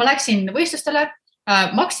 ma läksin võistlustele,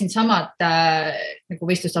 maksin samad nagu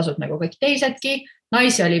võistlustasud nagu kõik teisedki.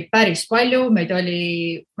 Naisi oli päris palju, meid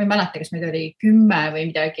oli, ma ei mäleta, kas meid oli 10 või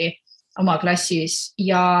midagi oma klassis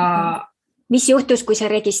ja... Mis juhtus, kui sa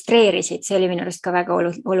registreerisid? See oli minu arust ka väga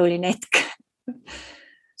oluline hetk.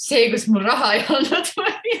 See, kus mul raha ei olnud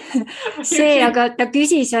või? See, aga ta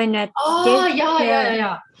küsis on, et...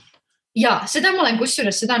 Ja, seda ma olen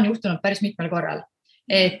kusjuures, seda on juhtunud päris mitmel korral.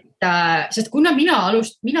 Sest kuna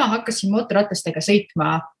mina hakkasin mootorratastega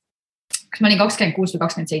sõitma, kas ma olin 26 või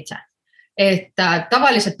 27, et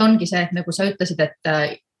tavaliselt ongi see, et nagu sa ütlesid, et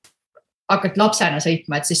hakkad lapsena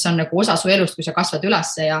sõitma, et siis see on nagu osa su elust, kui sa kasvad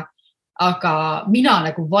ülesse aga mina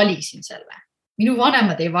nagu valisin selle. Minu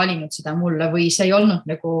vanemad ei valinud seda mulle või see ei olnud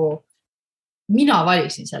nagu, mina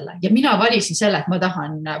valisin selle ja mina valisin selle, et ma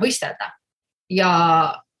tahan võistelda.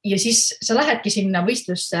 Ja siis sa lähedki sinna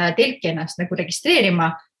võistlustelki ennast nagu registreerima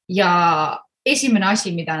ja esimene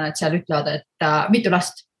asi, mida nad seal ütlevad, et mitu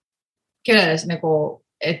last, kellele nagu,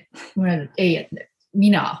 et ei, et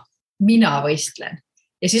mina võistlen.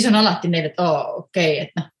 Ja siis on alati neil, et okei,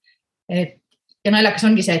 et ja naljakas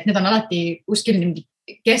ongi see, et need on alati kuskil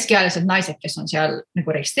keskealised naised, kes on seal nagu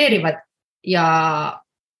registreerivad ja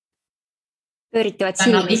pööritavad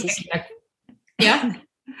silmi siis. Jah.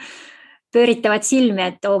 Pööritavad silmi,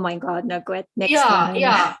 et oh my god, nagu, et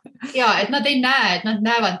et nad ei näe, et nad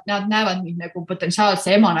näevad mind nagu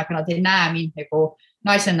potentsiaalse emana, aga nad ei näe mind nagu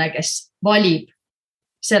naisena, kes valib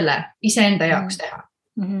selle iseenda jaoks teha.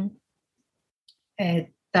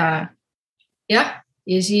 Et jah,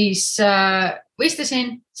 ja siis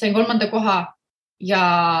võistlesin, sain 3. koha ja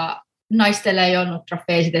naistele ei olnud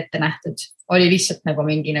trofeesid ette nähtud. Oli lihtsalt nagu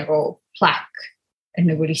mingi nagu plaque, et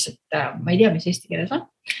nagu lihtsalt, ma ei tea, mis eesti keeles on.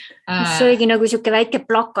 See oligi nagu siuke väike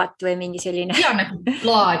plakat või mingi selline. Ja nagu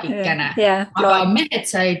plaadikene, aga mehed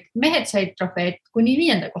said trofeed kuni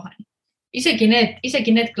 5. kohani.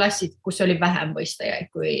 Isegi need klassid, kus oli vähem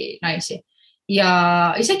võistlejaid kui naisi.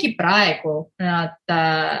 Ja isegi praegu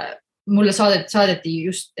mulle saadeti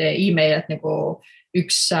just email, et nagu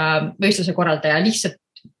üks võistluse korraldaja lihtsalt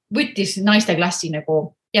võttis naiste klassi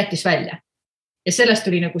nagu jättis välja. Ja sellest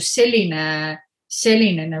tuli nagu selline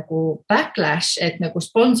nagu backlash, et nagu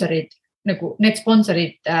sponsorid, nagu need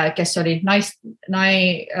sponsorid, kes olid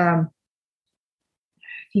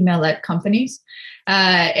female-led companies,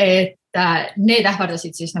 et need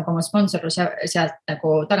ähvardasid siis nagu oma sponsorluse sealt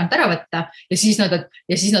nagu tagant ära võtta ja siis nad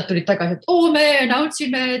tulid tagasi, et me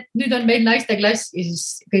announcime, et nüüd on meil naiste klass ja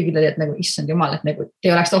siis kõigil oli, et nagu issand jumal, et nagu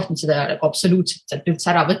te oleks tohtnud seda nagu absoluutselt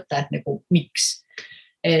üldse ära võtta, et nagu miks.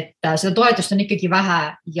 Et seda toetust on ikkagi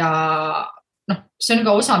vähe ja see on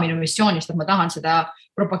ka osa minu missioonist, et ma tahan seda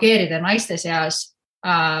propageerida naiste seas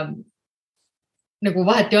nagu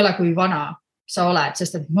vahet ei ole, kui vana sa oled,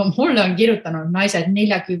 sest et mulle on kirjutanud naised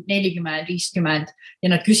 40, 40, 50 ja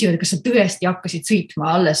nad küsivad, kas sa tõesti hakkasid sõitma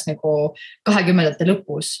alles nagu 20.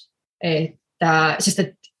 lõpus. Sest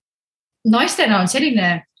et naistena on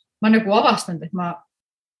selline, ma nagu avastanud,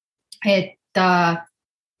 et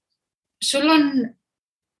sul on,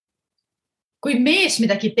 kui mees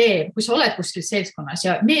midagi teeb, kui sa oled kuskil seltskonnas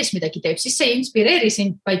ja mees midagi teeb, siis see ei inspireeri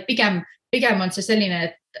sind, vaid pigem on see selline,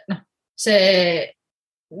 et see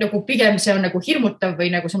nagu pigem see on nagu hirmutav või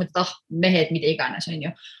nagu sa mõtled, mehed, mida iganes on ju.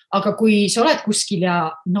 Aga kui sa oled kuskil ja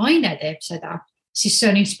naine teeb seda, siis see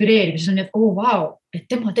on inspireeriv. See on, et vau, et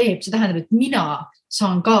tema teeb, see tähendab, et mina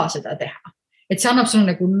saan ka seda teha. Et see annab sulle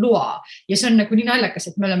nagu loa ja see on nagu nii naljakas,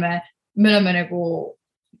 et me oleme nagu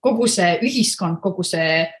kogu see ühiskond, kogu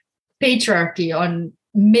see patriarchy on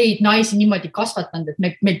meid naisi niimoodi kasvatanud, et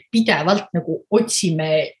me pidevalt nagu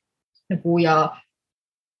otsime nagu ja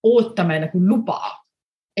ootame nagu luba,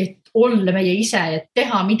 et olla meie ise ja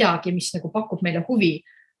teha midagi, mis nagu pakub meile huvi.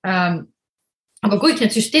 aga kõik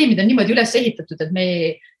need süsteemid on niimoodi üles ehitatud,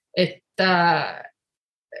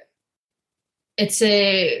 et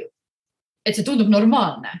see tundub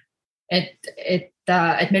normaalne, et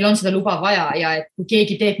meil on seda luba vaja ja et kui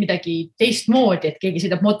keegi teeb midagi teistmoodi, et keegi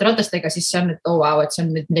sõidab mootorratastega, siis see on, et et see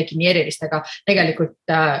on midagi nii erilist, aga tegelikult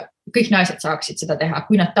kõik naised saaksid seda teha,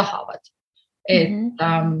 kui nad tahavad.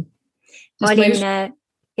 Ma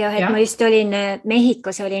just olin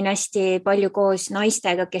Mehhikos, olin hästi palju koos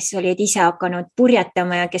naistega, kes olid ise hakanud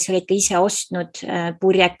purjetama ja kes olid ka ise ostnud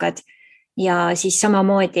purjekad ja siis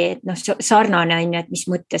samamoodi, et sarnane on, et mis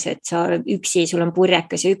mõttes, et sa üksi, sul on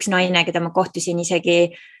purjekas ja üks naine, keda ma kohtusin,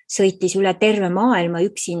 isegi sõitis üle terve maailma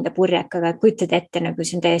üksinda purjekaga, et kujutad ette, nagu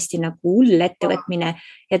see on täiesti nagu hull ettevõtmine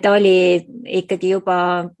ja ta oli ikkagi juba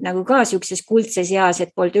nagu ka siukses kuldses eas,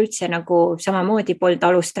 et polnud üldse nagu samamoodi polnud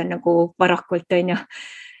alustanud nagu varakult, on ju.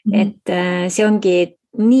 Et see ongi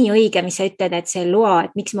nii õige, mis sa ütled, et see loa,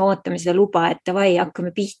 et miks me ootame seda luba, et davai,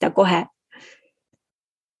 hakkame pihta kohe.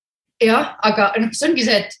 Jah, aga see ongi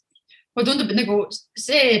see, et mulle tundub, et nagu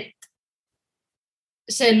see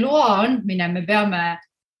loa andmine, me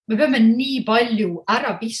peame nii palju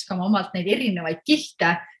ära viskama omalt neid erinevaid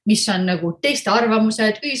kihte, mis on nagu teiste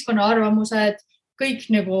arvamused, ühiskonna arvamused, kõik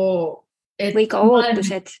nagu... Või ka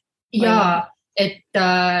ootused. Ja, et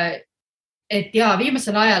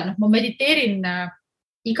viimasel ajal, ma mediteerin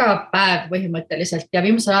iga päev põhimõtteliselt ja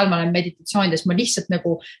viimasel ajal ma olen meditatsioonides, ma lihtsalt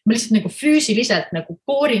nagu füüsiliselt nagu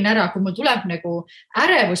koorin ära, kui mul tuleb nagu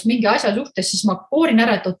ärevus mingi asja suhtes, siis ma koorin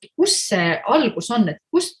ära, et kus see algus on, et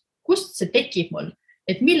kust see tekib mul,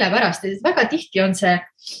 et mille pärast, et väga tihti on see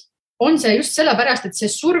just sellepärast, et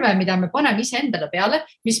see surve, mida me paneme ise endale peale,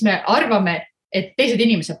 mis me arvame, et teised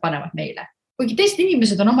inimesed panevad meile. Kuigi teised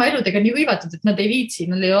inimesed on oma eludega nii hõivatud, et nad ei viitsi,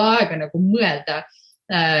 nad ei ole aega nagu mõelda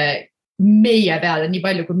meie peale nii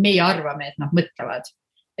palju, kui meie arvame, et nad mõtlevad.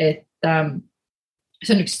 Et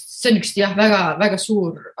see on üks väga, väga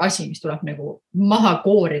suur asi, mis tuleb nagu maha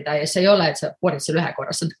koorida ja see ei ole, et sa koorid selle ühe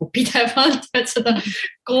korra, sa nagu pidevalt pead seda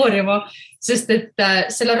koorima, sest et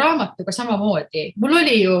selle raamatuga samamoodi. Mul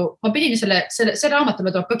oli ju, ma pidin see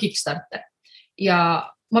raamatule tuleb ka Kickstarter ja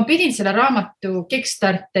ma pidin selle raamatu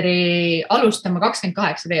Kickstarteri alustama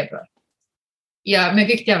 28. veebruar. Ja me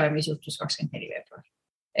kõik teame, mis juhtus 24. veebruar.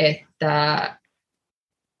 Et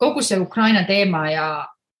kogu see Ukraina teema ja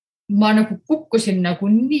ma nagu kukkusin nagu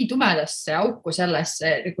nii tumedasse auku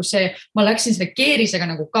sellesse, nagu ma läksin selle keerisega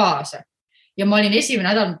nagu kaasa. Ja ma olin esimene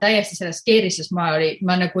nädal täiesti selles keerises, ma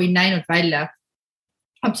nagu ei näinud välja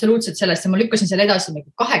absoluutselt sellest ja ma lükkasin selle edasi nagu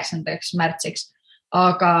 8. märtsiks.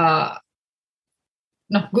 Aga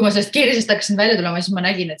kui ma sellest keerisest hakkasin välja tulema, siis ma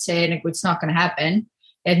nägin, et see nagu it's not gonna happen,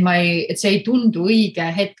 et see ei tundu õige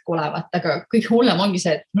hetk olevat, aga kõik hullem ongi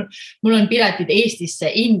see, et mul on piletid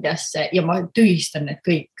Eestisse, Indiasse ja ma tühistan need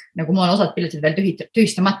kõik, nagu ma olen osad piletid veel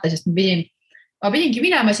tühistamata, sest ma pidingi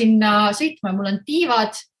minema sinna sõitma, mul on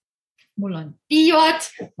tiivad,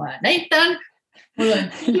 ma näitan, mul on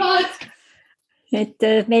tiivad. Et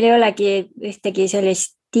meil ei olegi ühtegi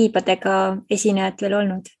sellist tiibadega esinejat veel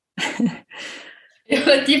olnud.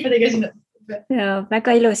 Ja,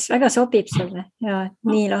 väga ilus, väga sobib sulle ja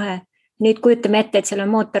nii lahe. Nüüd kujutame ette, et seal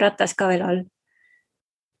on mootorratas ka veel all.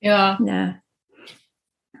 Ja.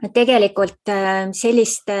 Tegelikult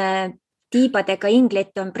sellist tiibadega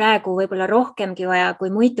inglit on praegu võib-olla rohkemgi vaja kui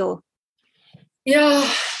muidu. Ja,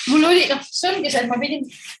 mul oli, see ongi see, et ma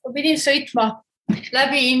pidin sõitma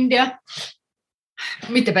läbi India,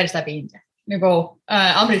 mitte päris läbi India, nagu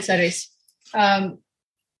Amritsaris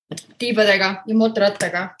tiibadega ja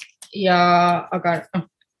mootorrattaga aga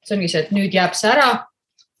see ongi see, et nüüd jääb see ära.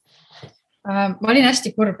 Ma olin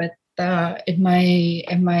hästi kurb, et ma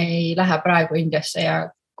ei lähe praegu Indiasse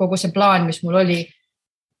ja kogu see plaan, mis mul oli.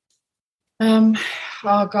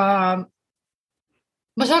 Aga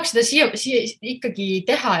ma saaks seda siia ikkagi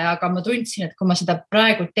teha aga ma tundsin, et kui ma seda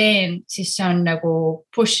praegu teen, siis see on nagu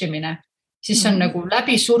pushimine, siis see on nagu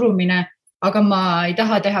läbi surumine. Aga ma ei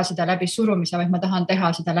taha teha seda läbi surumise, vaid ma tahan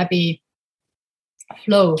teha seda läbi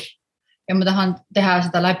flow ja ma tahan teha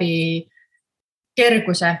seda läbi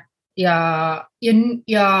kerguse ja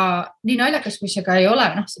nii naljakas, kui see ka ei ole,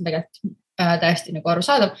 see on tegelikult täiesti nagu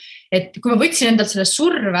arusaadav, et kui ma võtsin endalt selle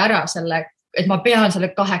surve ära, et ma pean selle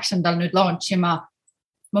 8. nüüd launchima,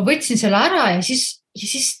 ma võtsin selle ära ja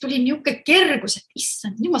siis tuli niisugune kergus, et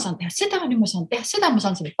issand, nüüd ma saan teha seda, ma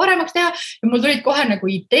saan selle paremaks teha ja mul tulid kohe nagu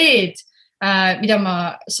ideed, mida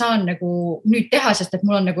ma saan nagu nüüd teha, sest et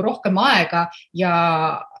mul on nagu rohkem aega ja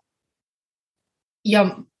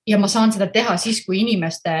ma saan seda teha siis, kui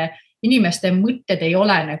inimeste mõtted ei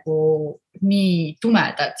ole nagu nii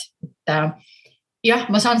tumedad. Jah,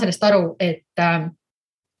 ma saan sellest aru, et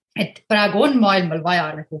et praegu on maailmal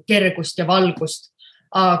vaja nagu kergust ja valgust,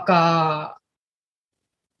 aga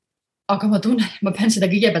ma tunnen, et ma pean seda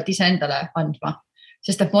kõigepealt ise endale andma,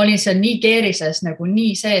 sest et ma olin seal nii keerises, nagu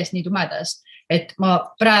nii sees, nii tumedas, et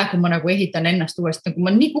praegu ma nagu ehitan ennast uuesti, nagu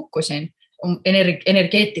ma nii kukkusin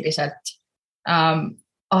energeetiliselt.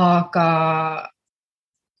 Aga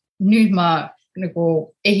nüüd ma nagu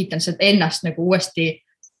ehitan seda ennast nagu uuesti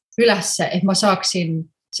ülesse, et ma saaksin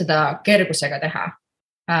seda kergusega teha.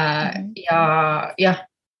 Ja jah,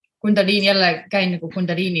 kundaliini jälle käin nagu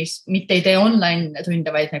kundaliinis, mitte ei tee online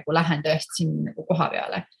tunde, vaid nagu lähen tõesti siin nagu koha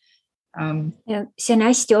peale. Ja see on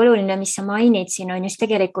hästi oluline, mis sa mainid siin on just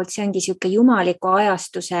tegelikult see ongi siuke jumaliku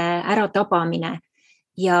ajastuse äratabamine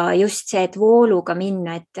ja just see, et vooluga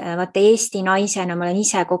minna, et vaata Eesti naisena ma olen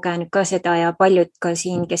ise kogenud ka seda ja paljud ka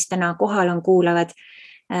siin, kes täna kohal on, kuulavad,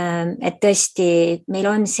 et tõesti meil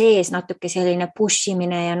on sees natuke selline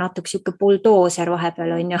pushimine ja natuke siuke buldooser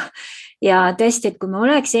vahepeal on ju. Ja tõesti, et kui me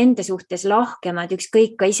oleks enda suhtes lahkemad,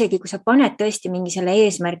 ükskõik ka isegi, kui sa paned tõesti mingi selle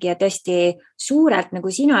eesmärgi ja tõesti suurelt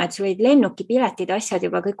nagu sina, et sul olid lennukipiletid, asjad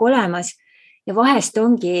juba kõik olemas ja vahest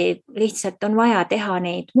ongi lihtsalt on vaja teha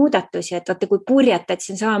neid muudatusi, et vaata, kui purjetad,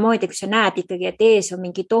 see on samamoodi, kui sa näed ikkagi, et ees on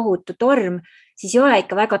mingi tohutu torm, siis ei ole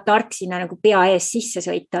ikka väga tark sinna nagu pea ees sisse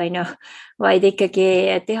sõita, on ju, vaid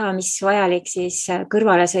ikkagi teha, mis vajalik siis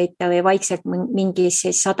kõrvale sõita või vaikselt mingis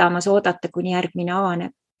sadamas oodata, kuni järgmine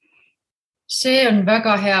avaneb. See on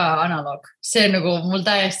väga hea analoog. See nagu mul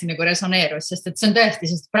täiesti nagu resoneerus, sest et see on tõesti,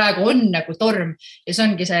 sest praegu on nagu torm ja see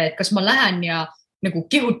ongi see, et kas ma lähen ja nagu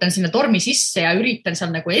kihutan sinna tormi sisse ja üritan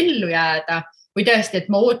seal nagu ellu jääda või tõesti,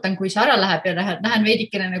 et ma ootan, kui see ära läheb ja lähen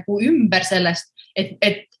veidikene nagu ümber sellest,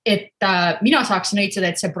 et mina saaksin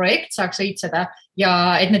õitseda, et see projekt saaks õitseda ja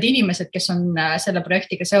et need inimesed, kes on selle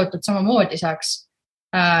projektiga seotud, samamoodi saaks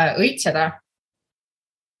õitseda.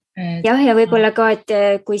 Jah, ja võib-olla ka, et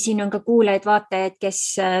kui siin on ka kuulajad, vaatajad, kes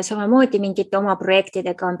samamoodi mingite oma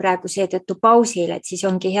projektidega on praegu seetõttu pausil, et siis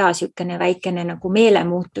ongi hea siukene väikene nagu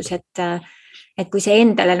meelemuutus, et kui see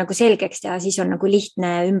endale nagu selgeks teha, siis on nagu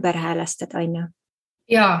lihtne ümber häälestada, on ju.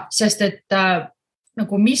 Ja, sest et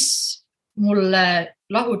nagu mis mulle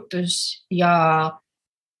lahutus ja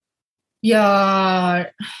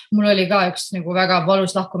mul oli ka üks nagu väga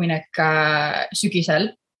valus lahkuminek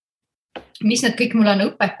sügisel. Mis need kõik mulle on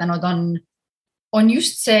õpetanud on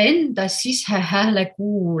just see enda sisehääle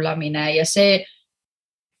kuulamine ja see,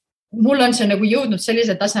 mul on see nagu jõudnud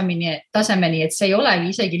sellise tasemeni, et see ei ole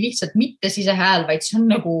isegi lihtsalt mitte sisehääl, vaid see on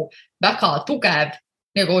nagu väga tugev.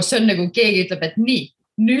 Nagu see on nagu keegi ütleb, et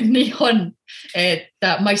nüüd nii on, et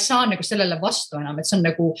ma ei saa nagu sellele vastu enam, et see on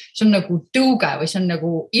nagu tõuge või see on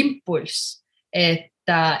nagu impulss, et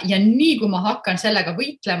ja nii kui ma hakkan sellega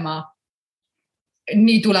võitlema,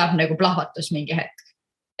 nii tuleb nagu plahvatus mingi hetk,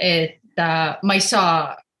 et ma ei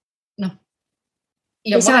saa,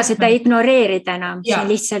 ei saa seda ignoreerida enam, see on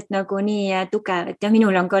lihtsalt nagu nii tugev, et ja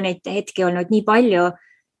minul on ka neid hetki olnud nii palju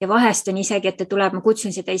ja vahest on isegi, et tuleb, ma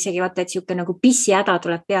kutsun seda isegi vaata, et siuke nagu pissihäda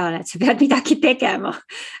tuleb peale, et sa pead midagi tegema,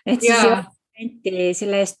 et siis ei ole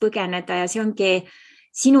selle eest põgeneda ja see ongi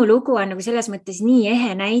sinu lugu on nagu selles mõttes nii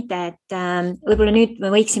ehe näide, et võib-olla nüüd me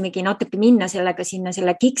võiksimegi natuke minna sellega sinna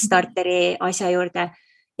selle Kickstarteri asja juurde.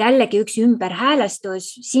 Jällegi üks ümberhäälestus,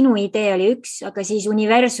 sinu idee oli üks, aga siis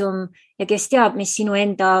universum ja kes teab, mis sinu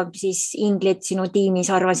enda siis inglid sinu tiimis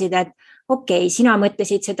arvasid, et okei, sina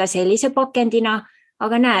mõtlesid seda sellise pakendina,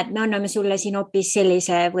 aga näed, me anname sulle siin hoopis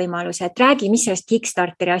sellise võimaluse, et räägi, mis sellest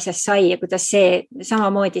Kickstarteri asjast sai ja kuidas see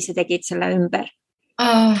samamoodi sa tegid selle ümber?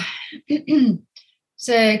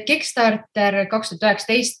 See Kickstarter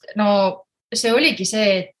 2019, no see oligi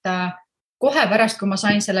see, et kohe pärast, kui ma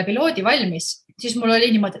sain selle piloodi valmis, siis mul oli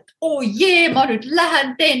niimoodi, et ma nüüd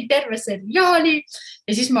lähen, teen terve seriaali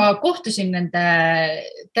ja siis ma kohtusin nende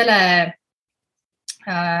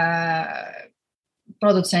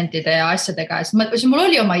produtsentide ja asjadega. Siis mul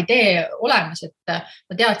oli oma idee olemas, et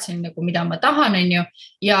ma teadsin, nagu, mida ma tahan, on ju,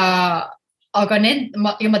 ja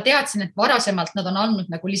ma teadsin, et varasemalt nad on andnud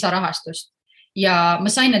nagu lisarahastust. Ja ma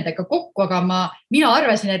sain nendega kokku, aga mina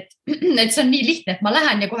arvasin, et see on nii lihtne, et ma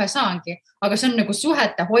lähen ja kohe saangi, aga see on nagu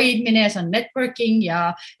suhete hoidmine ja see on networking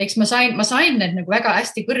ja eks ma sain need nagu väga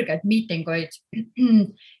hästi kõrged miitinguid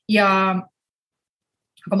ja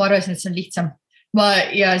aga ma arvasin, et see on lihtsam.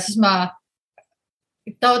 Ja siis ma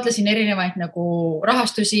taotlesin erinevaid nagu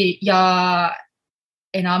rahastusi ja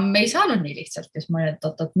enam ei saanud nii lihtsalt, kes ma nüüd,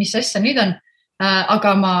 mis asja nüüd on,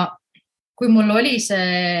 aga kui mul oli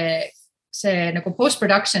see nagu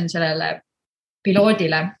post-production sellele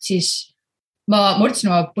piloodile, siis ma murdsin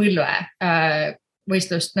oma põlve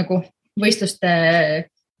võistluste,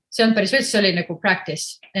 see on päris võistlus, see oli nagu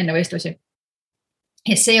practice enne võistlusi.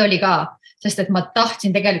 Ja see oli ka, sest et ma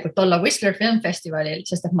tahtsin tegelikult olla Whistler Film Festivalil,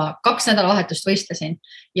 sest et ma 2 nädalavahetust võistlesin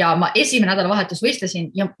ja ma esimene nädalavahetus võistlesin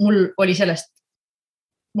ja mul oli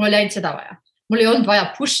ainult seda vaja. Mul ei olnud vaja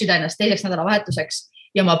pushida ennast teiseks nädalavahetuseks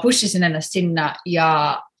ja ma pushisin ennast sinna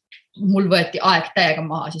ja mul võeti aeg täiega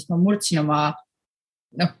maha, sest ma murdsin oma,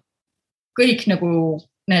 kõik nagu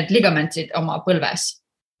need ligamentsid oma põlves,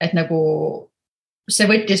 et nagu see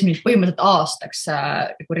võttis mind põhimõtteliselt aastaks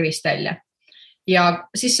nagu rivist välja. Ja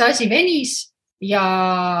siis see asi venis ja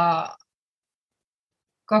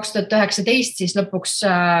 2019 siis lõpuks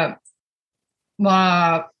ma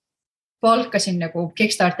palkasin nagu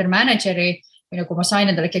Kickstarter manageri või nagu ma sain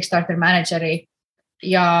endale Kickstarter manageri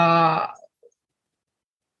ja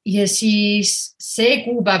siis see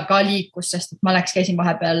kuupäev ka liikus, sest ma käisin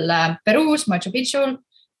vahepeal Peruus, Machu Picchul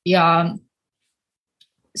ja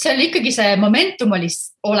see oli ikkagi see momentum oli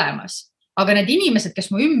olemas. Aga need inimesed, kes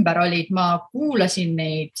mu ümber olid, ma kuulasin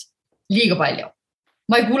neid liiga palju.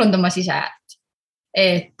 Ma ei kuulanud oma sisehäält.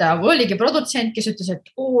 Et oligi produtsent, kes ütles, et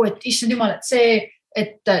issand jumal, et see,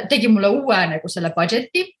 et tegi mulle uue nagu selle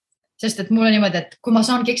budgeti, sest et mul on niimoodi, et kui ma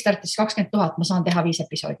saan Kickstarteris 20 000, ma saan teha 5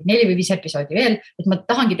 episoodi, 4 või 5 episoodi veel, et ma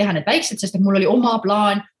tahangi teha need väiksed, sest et mul oli oma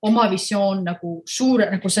plaan, oma visioon nagu suure,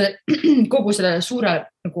 nagu see, kogu selle suure,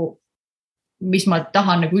 nagu, mis ma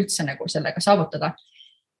tahan nagu üldse nagu sellega saavutada.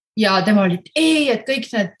 Ja tema oli, et kõik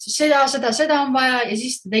need, seda on vaja ja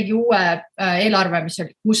siis ta tegi uue eelarve, mis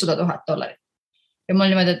oli $600,000. Ja ma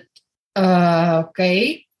olin niimoodi, et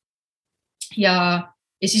okei. Ja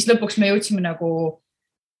siis lõpuks me jõudsime nagu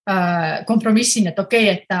kompromissini, et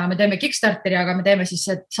okei, et me teeme Kickstarteri, aga me teeme siis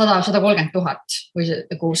 $130,000 või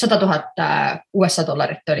nagu $100,000 USA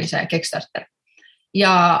oli see Kickstarter.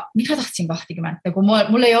 Ja mina tahtsin 20, nagu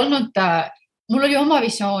mul ei olnud mul oli oma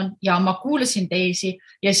visioon ja ma kuulasin teisi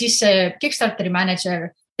ja siis see Kickstarteri manager,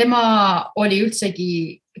 tema oli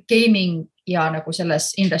üldsegi gaming ja nagu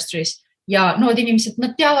selles industries ja nood inimesed,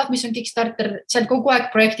 nad teavad, mis on Kickstarter, seal kogu aeg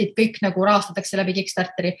projektid kõik nagu rahastatakse läbi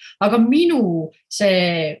Kickstarteri, aga minu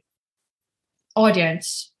see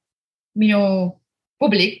audience, minu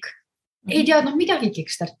publik ei teadnud midagi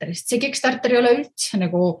Kickstarterist. See Kickstarter ei ole üldse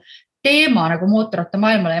nagu teema nagu mootorratta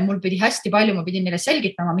maailmale ja mul pidi hästi palju, ma pidin neile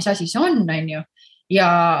selgitama, mis asi see on ju.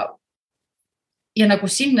 Ja nagu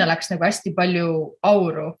sinna läks nagu hästi palju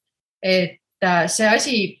auru, et see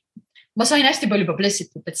asi, ma sain hästi palju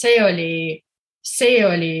publicity, et see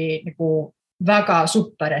oli nagu väga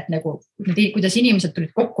super, et nagu, kuidas inimesed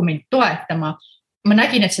tulid kokku mind toetama. Ma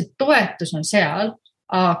nägin, et see toetus on seal,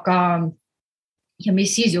 aga ja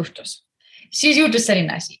mis siis juhtus? Siis juhtus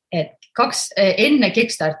selline asi, et enne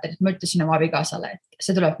Kickstarterit ma ütlesin oma abikaasale, et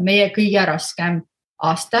see tuleb meie kõige raskem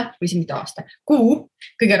aasta või see mitte aasta,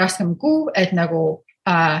 kõige raskem kuu, et nagu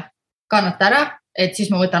kannata ära, et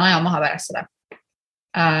siis ma võtan aja maha pärast seda.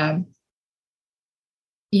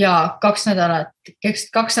 Ja 2 nädalat,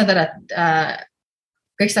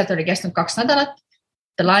 Kickstarter oli kestnud 2 nädalat,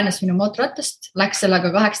 ta laenas minu mootorratast, läks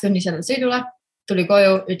sellega 8 tunni sellele sõidule, tuli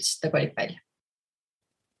koju, ütles, et ta kolib välja.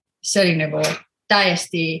 See oli nagu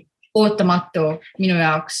täiesti ootamatu minu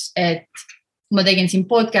jaoks, et ma tegin siin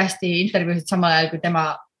podcasti intervjuusid samal ajal, kui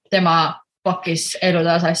tema pakkis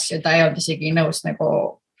elutas asju, ta ei olnud isegi nõus nagu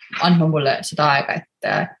andma mulle seda aega, et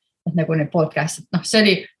nagu need podcastid,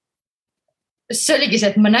 see oligi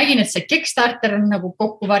see, et ma nägin, et see Kickstarter on nagu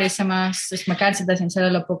kokku varisemas, sest ma canceldasin selle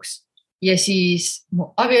lõpuks ja siis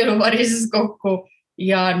mu abielu varises kokku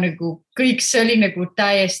ja nagu kõik see oli nagu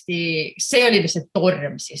täiesti, see oli see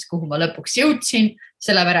torm siis, kuhu ma lõpuks jõudsin,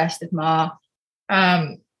 sellepärast, et ma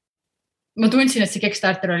tundsin, et see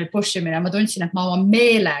Kickstarter oli pushimine, ma tundsin, et ma oma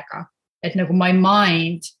meelega, et nagu my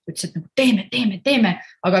mind ütles, et nagu teeme,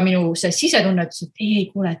 aga minu see sisetunne ütles, et ei,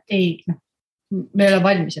 kuule, et ei, me ei ole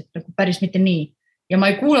valmis, et nagu päris mitte nii. Ja ma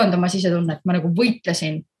ei kuulanud oma sisetunne, et ma nagu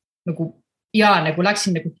võitlesin nagu, ja nagu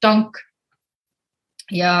läksin nagu tank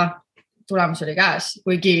ja tulemus oli käes,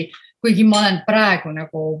 kuigi ma olen praegu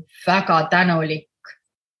nagu väga tänulik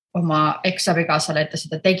oma eksabikaasale, et ta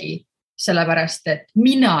seda tegi, sellepärast, et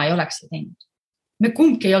mina ei oleks seda teinud. Me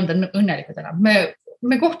kumbki ei olnud õnnelikud enam.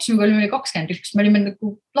 Me kohtusime, kui olime 21, me olime nagu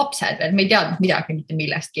lapsed veel, me ei teadnud midagi mitte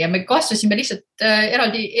millestki ja me kasvasime lihtsalt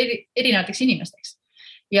eraldi erinevateks inimesteks.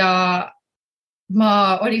 Ja ma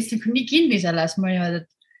olin nii kinni selles, et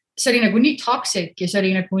see oli nagu nii toxic ja see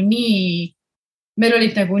oli nagu nii, meil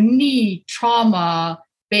olid nagu nii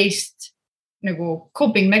trauma-based nagu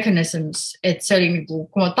coping mechanisms, et see oli nagu,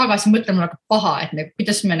 kui ma tagasi mõtlen, mul hakkab paha, et nagu,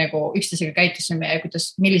 kuidas me nagu üksteisega käitusime ja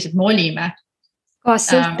millised me olime. Kaas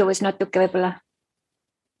sõltuvus natuke võib-olla.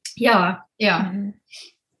 Ja.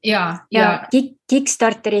 ja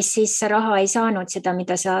Kickstarteris siis sa raha ei saanud seda,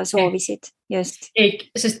 mida sa soovisid. Just.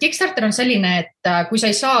 Sest Kickstarter on selline, et kui sa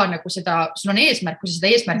ei saa nagu seda, sul on eesmärk, kui sa seda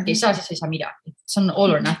eesmärki ei saa, siis sa ei saa midagi. See on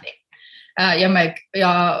all or nothing. Ja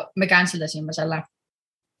me canceldasime selle.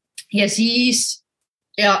 Ja siis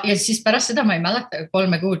pärast seda ma ei mäleta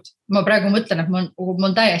 3 kuud. Ma praegu mõtlen, et ma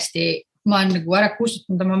olen nagu ära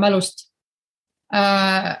kustutanud oma mälust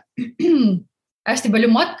hästi palju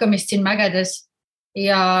matkamist siin mägedes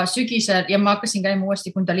ja sügisel ja ma hakkasin käima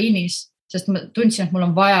uuesti Kundalinis, sest ma tundsin, et mul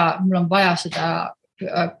on vaja seda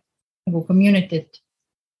nagu community't.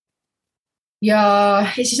 Ja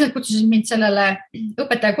siis nad kutsusid mind sellele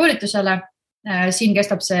õpetajakoolitusele. Siin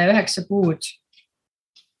kestab see 9 kuud,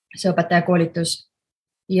 see õpetajakoolitus.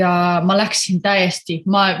 Ja ma läksin täiesti,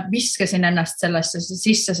 ma viskasin ennast sellesse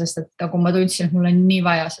sisse, sest et nagu ma tundsin, et mul on nii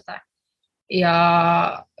vaja seda.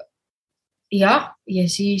 Ja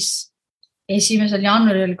siis 1.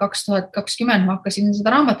 jaanuaril 2020 ma hakkasin seda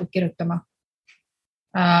raamatut kirjutama.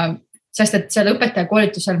 Sest et seal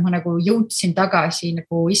õpetajakoolitusel ma nagu jõudsin tagasi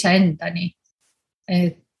nagu iseendani.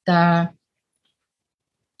 Et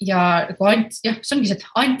ja see ongi see, et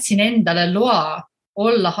andsin endale loa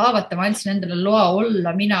olla haavatav, andsin endale loa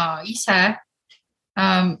olla mina ise.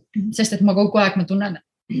 Sest et ma kogu aeg ma tunnen,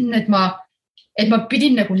 et ma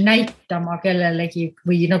pidin nagu näitama kellelegi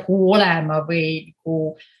või nagu olema või nagu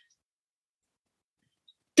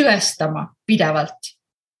tõestama pidevalt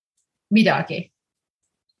midagi.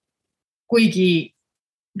 Kuigi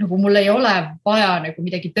nagu mul ei ole vaja nagu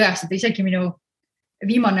midagi tõestada, isegi minu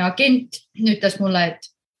viimane agent ütles mulle,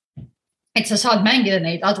 et sa saad mängida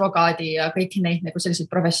neid advokaadi ja kõiki neid nagu selliseid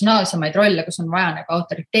professionaalsemaid rolle, kus on vaja nagu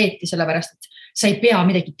autoriteeti, sellepärast, et sa ei pea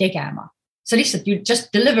midagi tegema. Sa lihtsalt, you just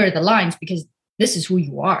deliver the lines because this is who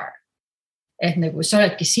you are. Et nagu sa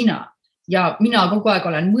oledki sina. Ja mina kogu aeg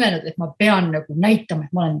olen mõelnud, et ma pean nagu näitama,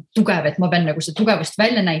 et ma olen tugev, et ma pean nagu seda tugevust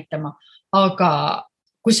välja näitama. Aga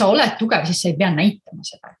kui sa oled tugev, siis sa ei pea näitama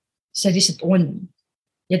seda. See lihtsalt on.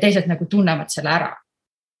 Ja teised nagu tunnevad selle ära.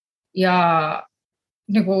 Ja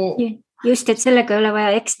nagu... Just, et sellega ei ole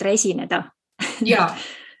vaja ekstra esineda. ja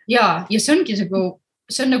see ongi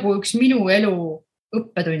see on nagu üks minu elu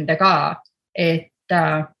õppetunde ka, et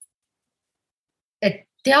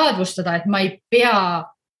teadvustada, et ma ei pea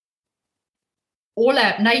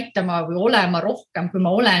näitama või olema rohkem, kui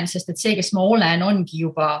ma olen, sest et see, kes ma olen, ongi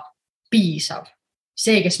juba piisav.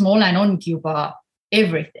 See, kes ma olen, ongi juba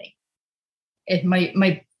everything. Et ma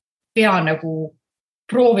ei pea nagu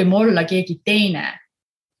proovima olla keegi teine,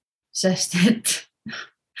 sest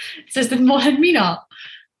et ma olen mina.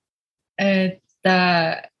 Et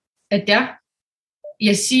jah.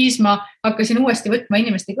 Ja siis ma hakkasin uuesti võtma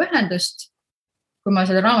inimestega ühendust, kui ma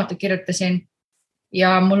seda raamatut kirjutasin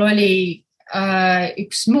ja mul oli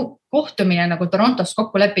üks kohtumine nagu Torontos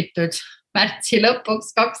kokku lepitud märtsi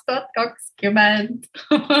lõpuks 2020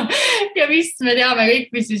 ja vist me teame kõik,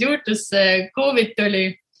 mis siis juhtus, COVID tuli.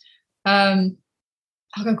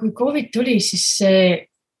 Aga kui COVID tuli, siis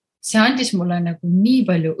see andis mulle nagu nii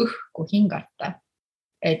palju õhku hingata,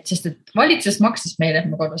 sest et valitsus maksis meile, et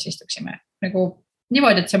me kodus istuksime. Nagu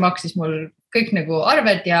niimoodi, et see maksis mul kõik nagu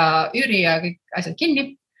arved ja üüri ja kõik asjad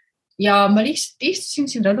kinni. Ja ma lihtsalt istusin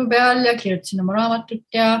siin rõdu peal ja kirjutasin oma raamatut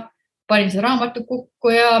ja panin seda raamatut kokku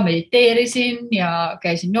ja mediteerisin ja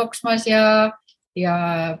käisin jooksmas ja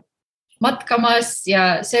matkamas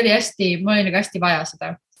ja see oli mul oli nagu hästi vaja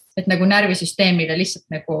seda, et nagu närvisüsteemile lihtsalt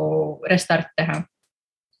nagu restart teha.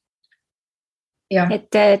 Ja. Et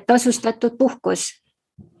tasustatud puhkus.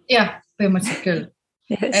 Jah, põhimõtteliselt küll.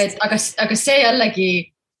 Aga see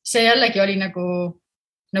jällegi oli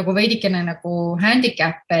nagu veidikene nagu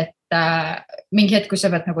handicap, et mingi hetk, kui sa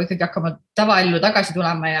pead nagu ikkagi hakkama tavaellu tagasi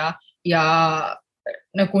tulema ja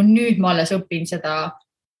nagu nüüd ma alles õpin seda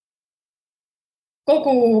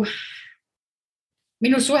kogu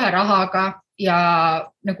minu suhe rahaga ja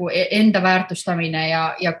nagu enda väärtustamine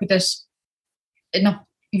ja kuidas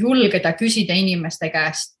julgeda küsida inimeste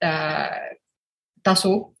käest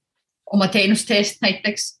tasu oma teenuste eest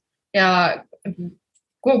näiteks ja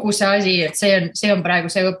kogu see asi, et see on praegu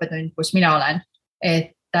see õppetund, kus mina olen,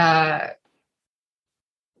 et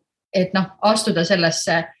astuda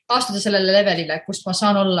sellele levelile, kus ma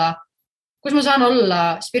saan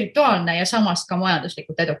olla spirituaalne ja samas ka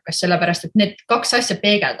majanduslikult edukas, sellepärast, et need 2 asja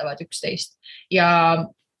peegeldavad üksteist ja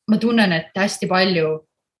ma tunnen, et hästi palju,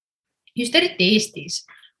 just eriti Eestis,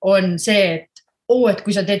 on see, et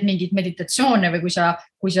kui sa teed mingid meditatsioone või kui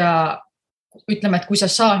sa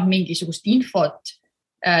saad mingisugust infot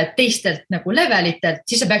teistelt nagu levelitelt,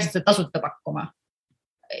 siis sa peaksid seda tasuta pakkuma.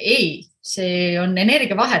 Ei, see on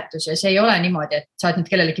energiavahetus ja see ei ole niimoodi, et saad nüüd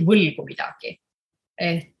kellelegi võlgu midagi.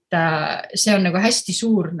 et see on nagu hästi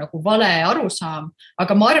suur nagu vale arusaam,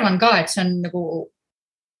 aga ma arvan ka, et see on nagu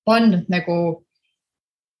pandud nagu,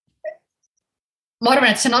 ma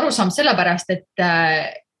arvan, et see on arusaam sellepärast,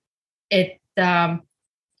 et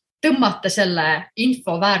tõmmata selle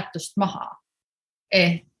info väärtust maha.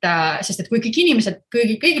 Sest et kui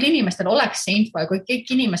kõigil inimestel oleks see info ja kui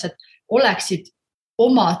kõik inimesed oleksid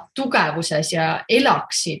oma tugevuses ja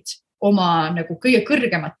elaksid oma nagu kõige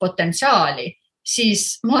kõrgemat potentsiaali,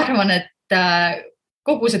 siis ma arvan, et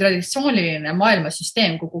kogu see traditsiooniline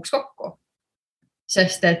maailmasüsteem kukuks kokku.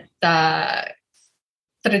 Sest et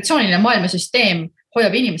traditsiooniline maailmasüsteem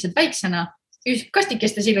hoiab inimesed väiksena,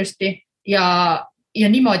 kastikestes ilusti ja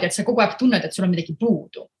niimoodi, et sa kogu aeg tunned, et sul on midagi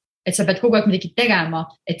puudu. Et sa pead kogu aeg midagi tegema,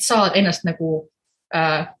 et saad ennast nagu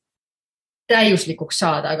täiuslikuks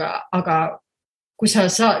saada, aga kui sa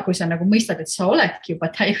nagu mõistad, et sa oledki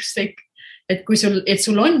juba täiuslik, et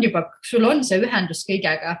sul on see ühendus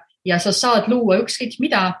kõigega ja sa saad luua ükskõik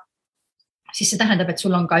mida, siis see tähendab, et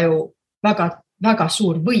sul on ka ju väga, väga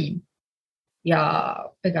suur võim. Ja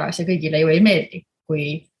ega see kõigile ju ei meeldi,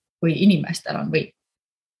 kui inimestel on võim.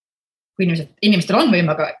 Kui inimestel on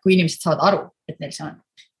võim, aga kui inimesed saavad aru, et neil see on.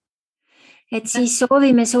 Et siis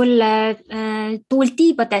soovime sulle tuult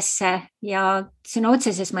tiibadesse ja sõna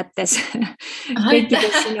otseses mõttes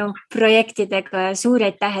kõikides sinu projektidega. Suur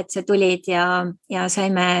aitäh, et sa tulid ja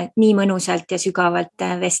saime nii mõnusalt ja sügavalt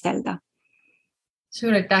vestelda.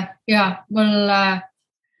 Suur aitäh. Ja, mul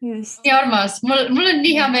nii armas. Mul on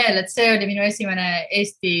nii hea meel, et see oli minu esimene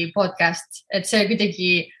Eesti podcast, et see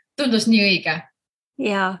kuidagi tundus nii õige.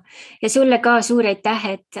 Ja sulle ka suur aitäh,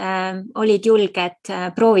 et olid julged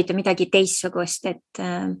proovida midagi teistsugust, et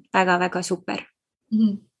väga-väga super.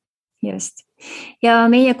 Just. Ja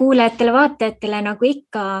meie kuulajatele, vaatajatele nagu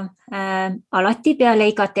ikka alati peale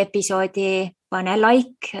igat episoodi pane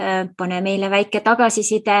like, pane meile väike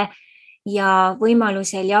tagasiside ja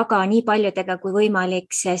võimalusel jaga nii paljudega kui võimalik,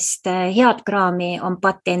 sest head kraami on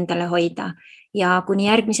patt endale hoida. Ja kuni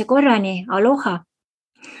järgmise korrani, aloha!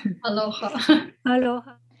 Aloha.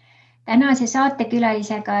 Aloha. Tänase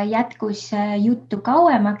saatekülalisega jätkus juttu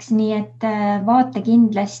kauemaks, nii et vaata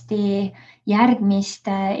kindlasti järgmist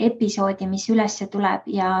episoodi, mis üles tuleb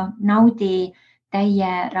ja naudi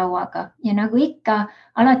täie rauaga. Ja nagu ikka,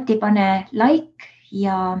 alati pane like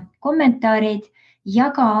ja kommentaarid,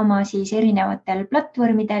 jaga oma siis erinevatel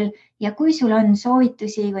platvormidel ja kui sul on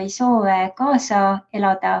soovitusi või soove kaasa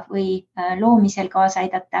elada või loomisel kaasa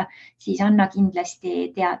aidata, siis anna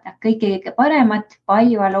kindlasti teada. Kõike paremat,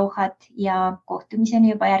 palju alohat ja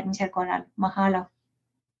kohtumiseni juba järgmisel korral. Mahalo!